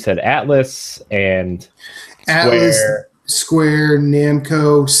you said Atlas and Square,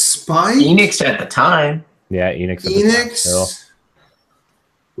 Namco, Spike? Enix at the time. Yeah, Enix at the time. So.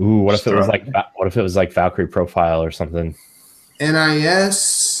 Ooh, what if it was like Valkyrie Profile or something?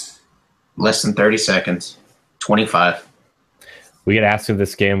 NIS. Less than 30 seconds. 25. We get asked if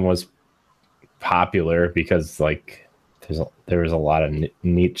this game was popular because There was a lot of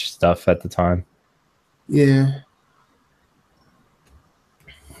niche stuff at the time. Yeah.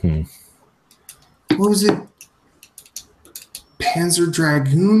 What was it? Panzer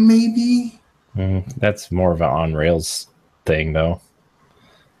Dragoon, maybe? That's more of an on rails thing, though.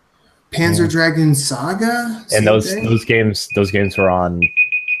 Panzer Dragoon Saga? And those games were on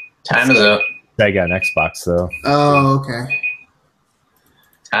Time is up. Sega and Xbox, though. Oh, okay.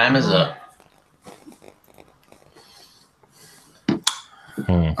 Time is up.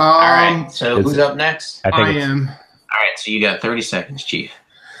 All right. So who's up next? I am. All right. So you got 30 seconds, Chief.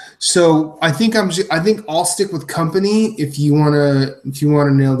 So I think I'll stick with company if you wanna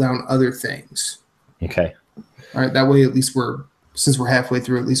nail down other things. Okay. All right. That way, at least since we're halfway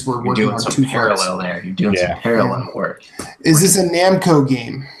through, at least we're working on two parallel there. You're doing some parallel work. Is this a Namco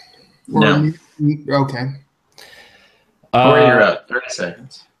game? No. Okay. Corey, you're up. 30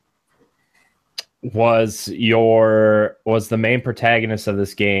 seconds. Was the main protagonist of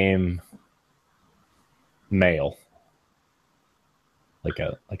this game male? Like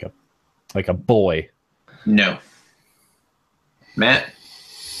a boy? No. Matt?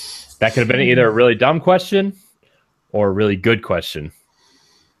 That could have been either a really dumb question or a really good question.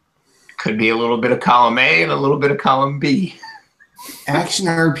 Could be a little bit of column A and a little bit of column B. Action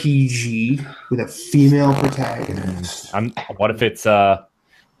RPG with a female protagonist. What if it's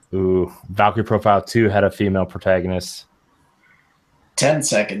Valkyrie Profile 2 had a female protagonist? 10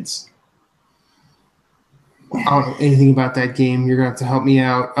 seconds. I don't know anything about that game. You're gonna have to help me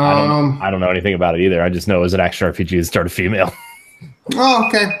out. I don't know anything about it either. I just know it was an action RPG that started female. Oh,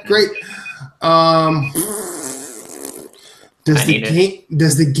 okay, great. Does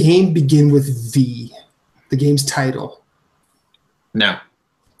the game begin with V? The game's title. No.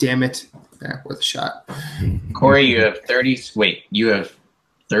 Damn it. Worth a shot. Corey, you have 30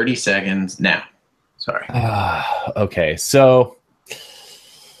 seconds now. Sorry. Okay, so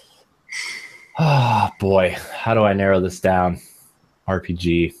boy, how do I narrow this down?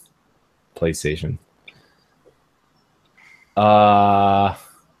 RPG, PlayStation.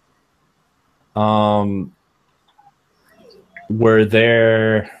 Were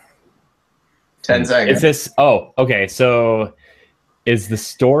there 10 seconds? Is this okay, so is the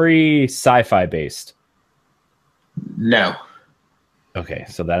story sci-fi based? No. Okay,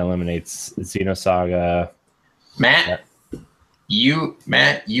 so that eliminates Xenosaga. Matt, you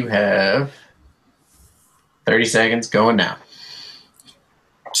have 30 seconds going now.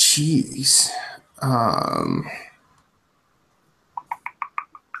 Jeez.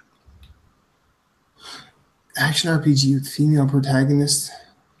 Action RPG with female protagonist.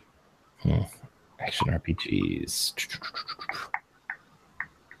 Action RPGs.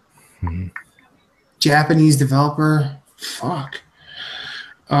 Japanese developer. Fuck.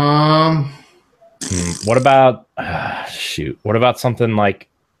 What about What about something like?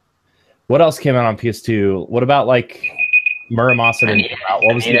 What else came out on PS2? What about like Muramasa didn't come out?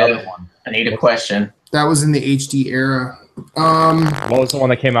 What was the other one? I need a question. That was in the HD era. What was the one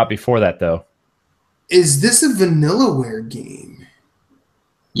that came out before that though? Is this a Vanillaware game?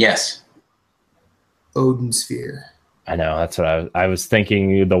 Yes. Odin Sphere. I know, that's what I was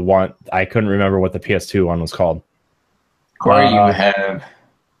thinking. The one I couldn't remember what the PS2 one was called. Corey, you have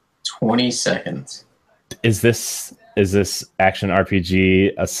 20 seconds. Is this action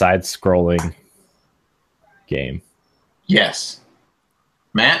RPG a side-scrolling game? Yes.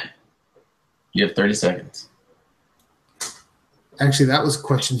 Matt, you have 30 seconds. Actually, that was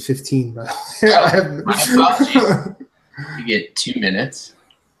question 15. But My apologies. You get 2 minutes.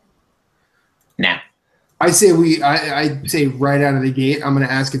 Now. I say right out of the gate, I'm going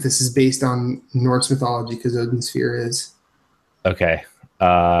to ask if this is based on Norse mythology because Odin Sphere is. Okay.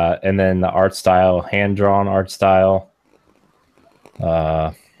 And then the art style, hand-drawn art style. Man.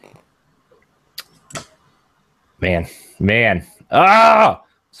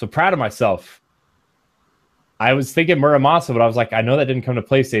 So proud of myself. I was thinking Muramasa, but I was like, I know that didn't come to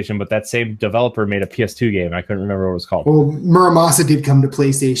PlayStation, but that same developer made a PS2 game. I couldn't remember what it was called. Well, Muramasa did come to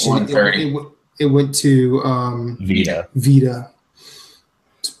PlayStation. 130. It went to Vita.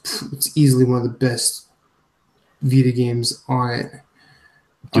 It's easily one of the best Vita games on it.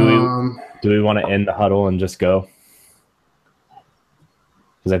 Do we want to end the huddle and just go?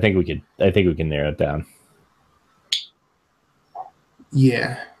 Because I think we can narrow it down.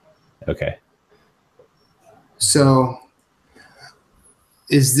 Yeah. Okay. So,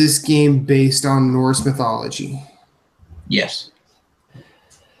 is this game based on Norse mythology? Yes.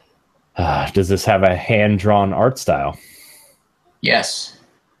 Does this have a hand-drawn art style? Yes.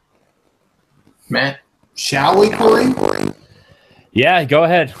 Matt? Shall we, Corey? Yeah, go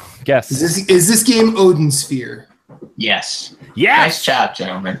ahead. Guess. Is this game Odin Sphere? Yes. Yes. Nice job,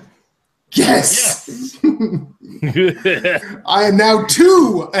 gentlemen. Yes. I am now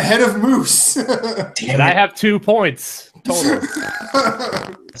 2 ahead of Moose. And I have 2 points total.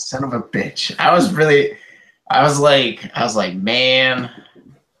 Son of a bitch. I was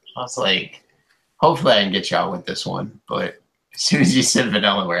like, hopefully I can get y'all with this one. But as soon as you said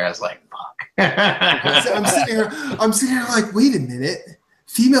Vanillaware, I was like, fuck. I'm sitting here like, wait a minute.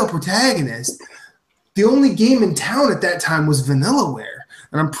 Female protagonist. The only game in town at that time was Vanillaware.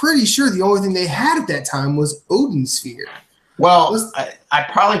 And I'm pretty sure the only thing they had at that time was Odin Sphere. Well, I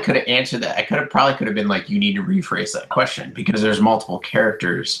probably could have answered that. I probably could have been like, you need to rephrase that question because there's multiple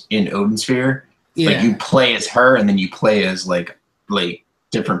characters in Odin Sphere. Yeah. Like you play as her and then you play as like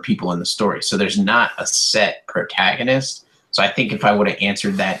different people in the story. So there's not a set protagonist. So I think if I would have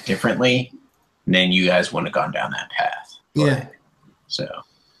answered that differently, then you guys wouldn't have gone down that path. Yeah.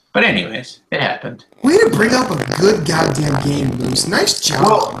 But anyways, it happened. Way to bring up a good goddamn game, Moose. Nice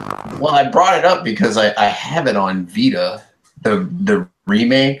job. Well, I brought it up because I have it on Vita, the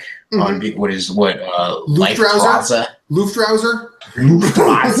remake on Luftrauser. Luftrauser.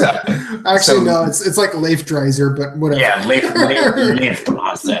 Actually, no, it's like Leifdreiser, but whatever. Yeah,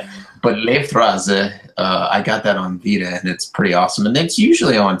 Leifdreiser. But Leifdreiser, I got that on Vita, and it's pretty awesome. And it's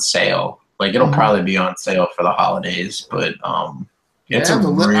usually on sale. Like it'll probably be on sale for the holidays, but it's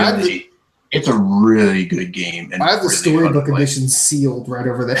a really good game. And I have the really storybook edition sealed right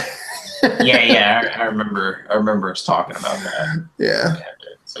over there. yeah. I remember us talking about that. Yeah.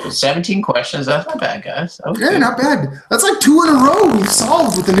 So 17 questions. That's not bad, guys. Yeah, not bad. That's like 2 in a row we've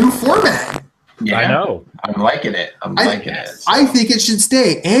solved with the new format. Yeah, I know. I'm liking it. I think it should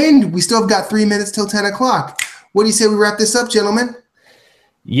stay. And we still have got 3 minutes till 10 o'clock. What do you say we wrap this up, gentlemen?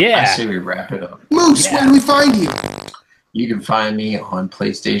 Yeah. I say we wrap it up. Moose, where do we find you? You can find me on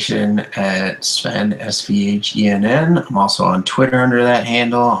PlayStation at Sven, SVHENN. I'm also on Twitter under that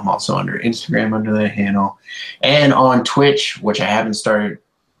handle. I'm also under Instagram under that handle. And on Twitch, which I haven't started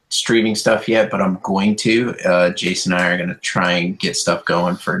streaming stuff yet, but I'm going to. Jason and I are going to try and get stuff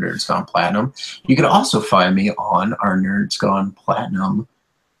going for Nerds Gone Platinum. You can also find me on our Nerds Gone Platinum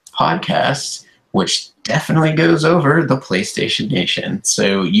podcast, which definitely goes over the PlayStation Nation.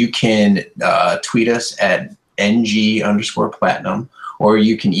 So you can tweet us at NG_platinum, or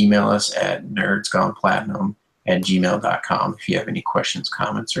you can email us at nerdsgoneplatinum@gmail.com if you have any questions,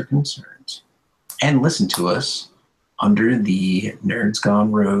 comments, or concerns. And listen to us under the Nerds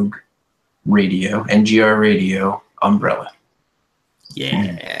Gone Rogue Radio, NGR Radio umbrella.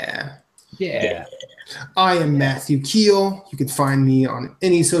 Yeah. Yeah. I am Matthew Keel. You can find me on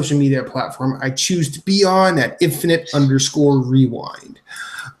any social media platform I choose to be on at infinite_rewind.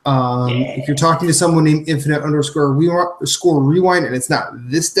 If you're talking to someone named infinite_rewind and it's not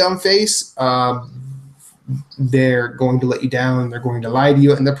this dumb face, they're going to let you down. They're going to lie to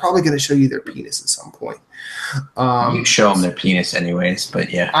you, and they're probably going to show you their penis at some point. You show them their penis anyways,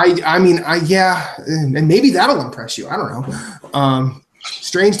 but yeah. I mean, and maybe that'll impress you. I don't know.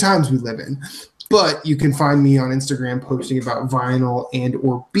 Strange times we live in. But you can find me on Instagram posting about vinyl and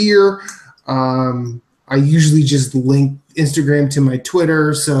or beer. I usually just link Instagram to my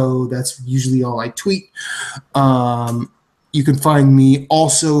Twitter, so that's usually all I tweet. You can find me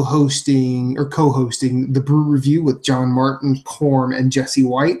also hosting or co-hosting the Brew Review with John Martin, Corm, and Jesse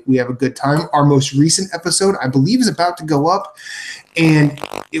White. We have a good time. Our most recent episode, I believe, is about to go up, and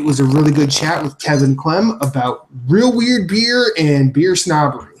it was a really good chat with Kevin Clem about real weird beer and beer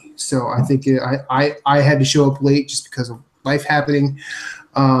snobbery. So I think I had to show up late just because of life happening.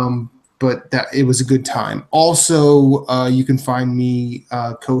 But that it was a good time. Also, you can find me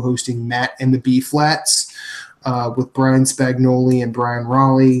co-hosting Matt and the B-Flats with Brian Spagnoli and Brian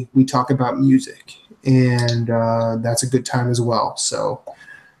Raleigh. We talk about music, and that's a good time as well. So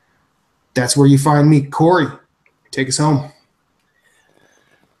that's where you find me. Corey, take us home.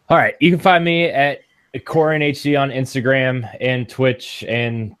 All right. You can find me at Corey and HD on Instagram and Twitch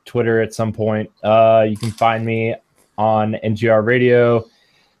and Twitter at some point. You can find me on NGR Radio,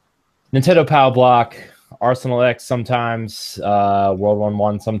 Nintendo Power Block, Arsenal X sometimes, World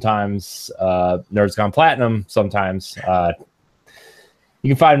 1-1 sometimes, Nerds Gone Platinum sometimes. You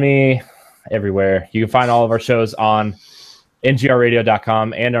can find me everywhere. You can find all of our shows on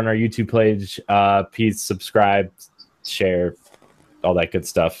ngrradio.com and on our YouTube page. Please subscribe, share, all that good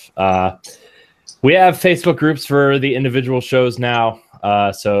stuff. We have Facebook groups for the individual shows now.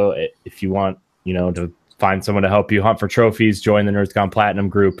 So if you want, to find someone to help you hunt for trophies, join the Nerds Gone Platinum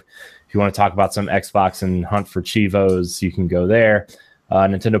group. If you want to talk about some Xbox and hunt for Chivos, you can go there.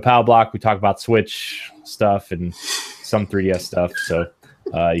 Nintendo Power Block, we talk about Switch stuff and some 3DS stuff. So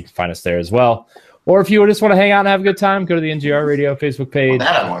you can find us there as well. Or if you just want to hang out and have a good time, go to the NGR Radio Facebook page. Well,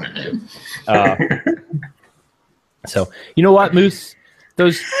 that I want to do. So you know what, Moose?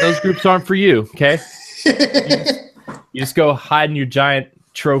 Those groups aren't for you. Okay. You just go hide in your giant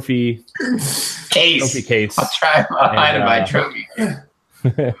trophy case. I'll try hide in my trophy.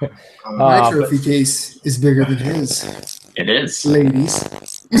 My trophy case is bigger than his. It is,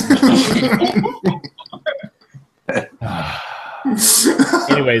 ladies.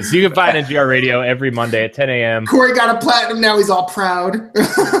 Anyways, you can find NGR Radio every Monday at 10 a.m. Corey got a platinum. Now he's all proud.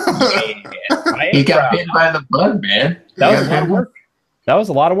 He got bit by the bug, man. That was a lot of work. That was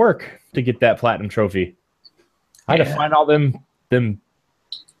a lot of work to get that platinum trophy. I had to find all them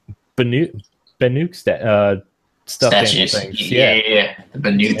Banuk stuff statues. Things. Yeah. The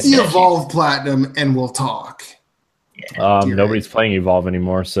Banuk Get the Evolve platinum, and we'll talk. Nobody's playing Evolve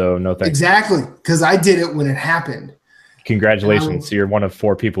anymore, so no thanks. Exactly, because I did it when it happened. Congratulations. You're one of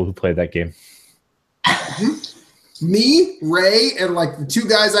 4 people who played that game. Me, Ray, and like the 2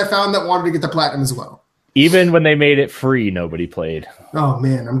 guys I found that wanted to get the platinum as well. Even when they made it free, nobody played. Oh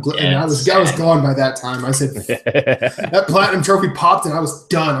man, I'm glad. I was gone by that time. I said that platinum trophy popped, and I was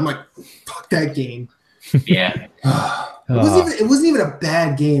done. I'm like, fuck that game. Yeah. It wasn't even a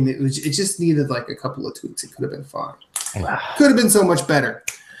bad game. It just needed like a couple of tweaks. It could have been fine. Could have been so much better.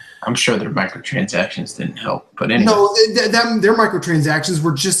 I'm sure their microtransactions didn't help, but anyway. No, their microtransactions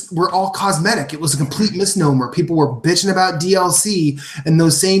were all cosmetic. It was a complete misnomer. People were bitching about DLC, and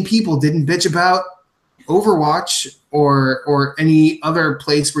those same people didn't bitch about Overwatch or any other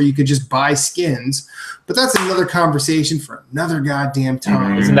place where you could just buy skins. But that's another conversation for another goddamn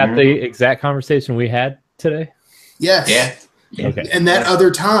time. Isn't that the exact conversation we had today? Yes. Yeah. Okay. And that other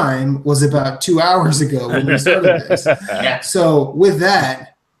time was about 2 hours ago when we started this. Yeah. So with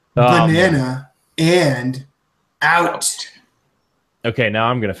that, banana and out. Okay, now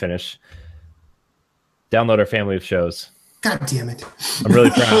I'm going to finish. Download our family of shows. God damn it. I'm really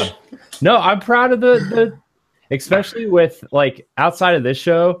proud. No, I'm proud of the especially with like outside of this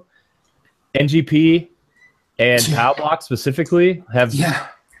show, NGP and Pow Block specifically have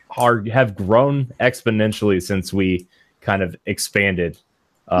grown exponentially since we kind of expanded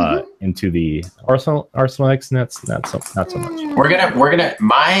into the Arsenal X. Not so much. We're gonna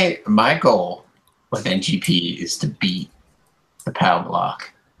my goal with NGP is to beat the Pow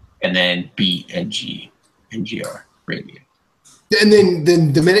Block and then beat NGR Radio. And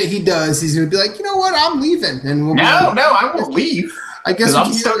then the minute he does, he's gonna be like, you know what, I'm leaving, and we'll I won't leave. I guess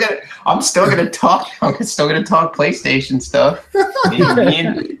I'm still gonna talk. I'm still gonna talk PlayStation stuff.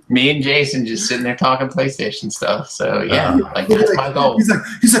 me and Jason just sitting there talking PlayStation stuff. So yeah, that's my goal. He's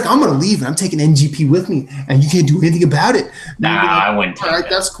like, I'm gonna leave, and I'm taking NGP with me, and you can't do anything about it. I wouldn't. All right,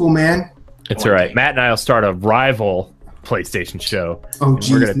 that's cool, man. It's all right. Matt and I will start a rival PlayStation show. Oh,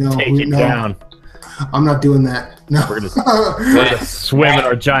 geez, we're gonna take it down. I'm not doing that. No. We're gonna swim in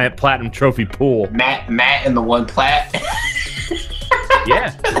our giant platinum trophy pool. Matt and the one plat.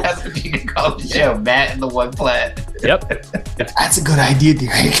 Yeah. That's what you can call the show. Matt and the one plat. Yep. That's a good idea,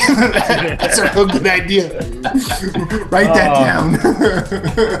 Derek. That's a real good idea. Write that down.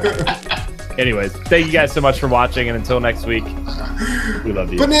 Anyways, thank you guys so much for watching, and until next week, we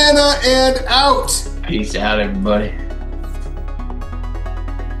love you. Banana and out. Peace out, everybody.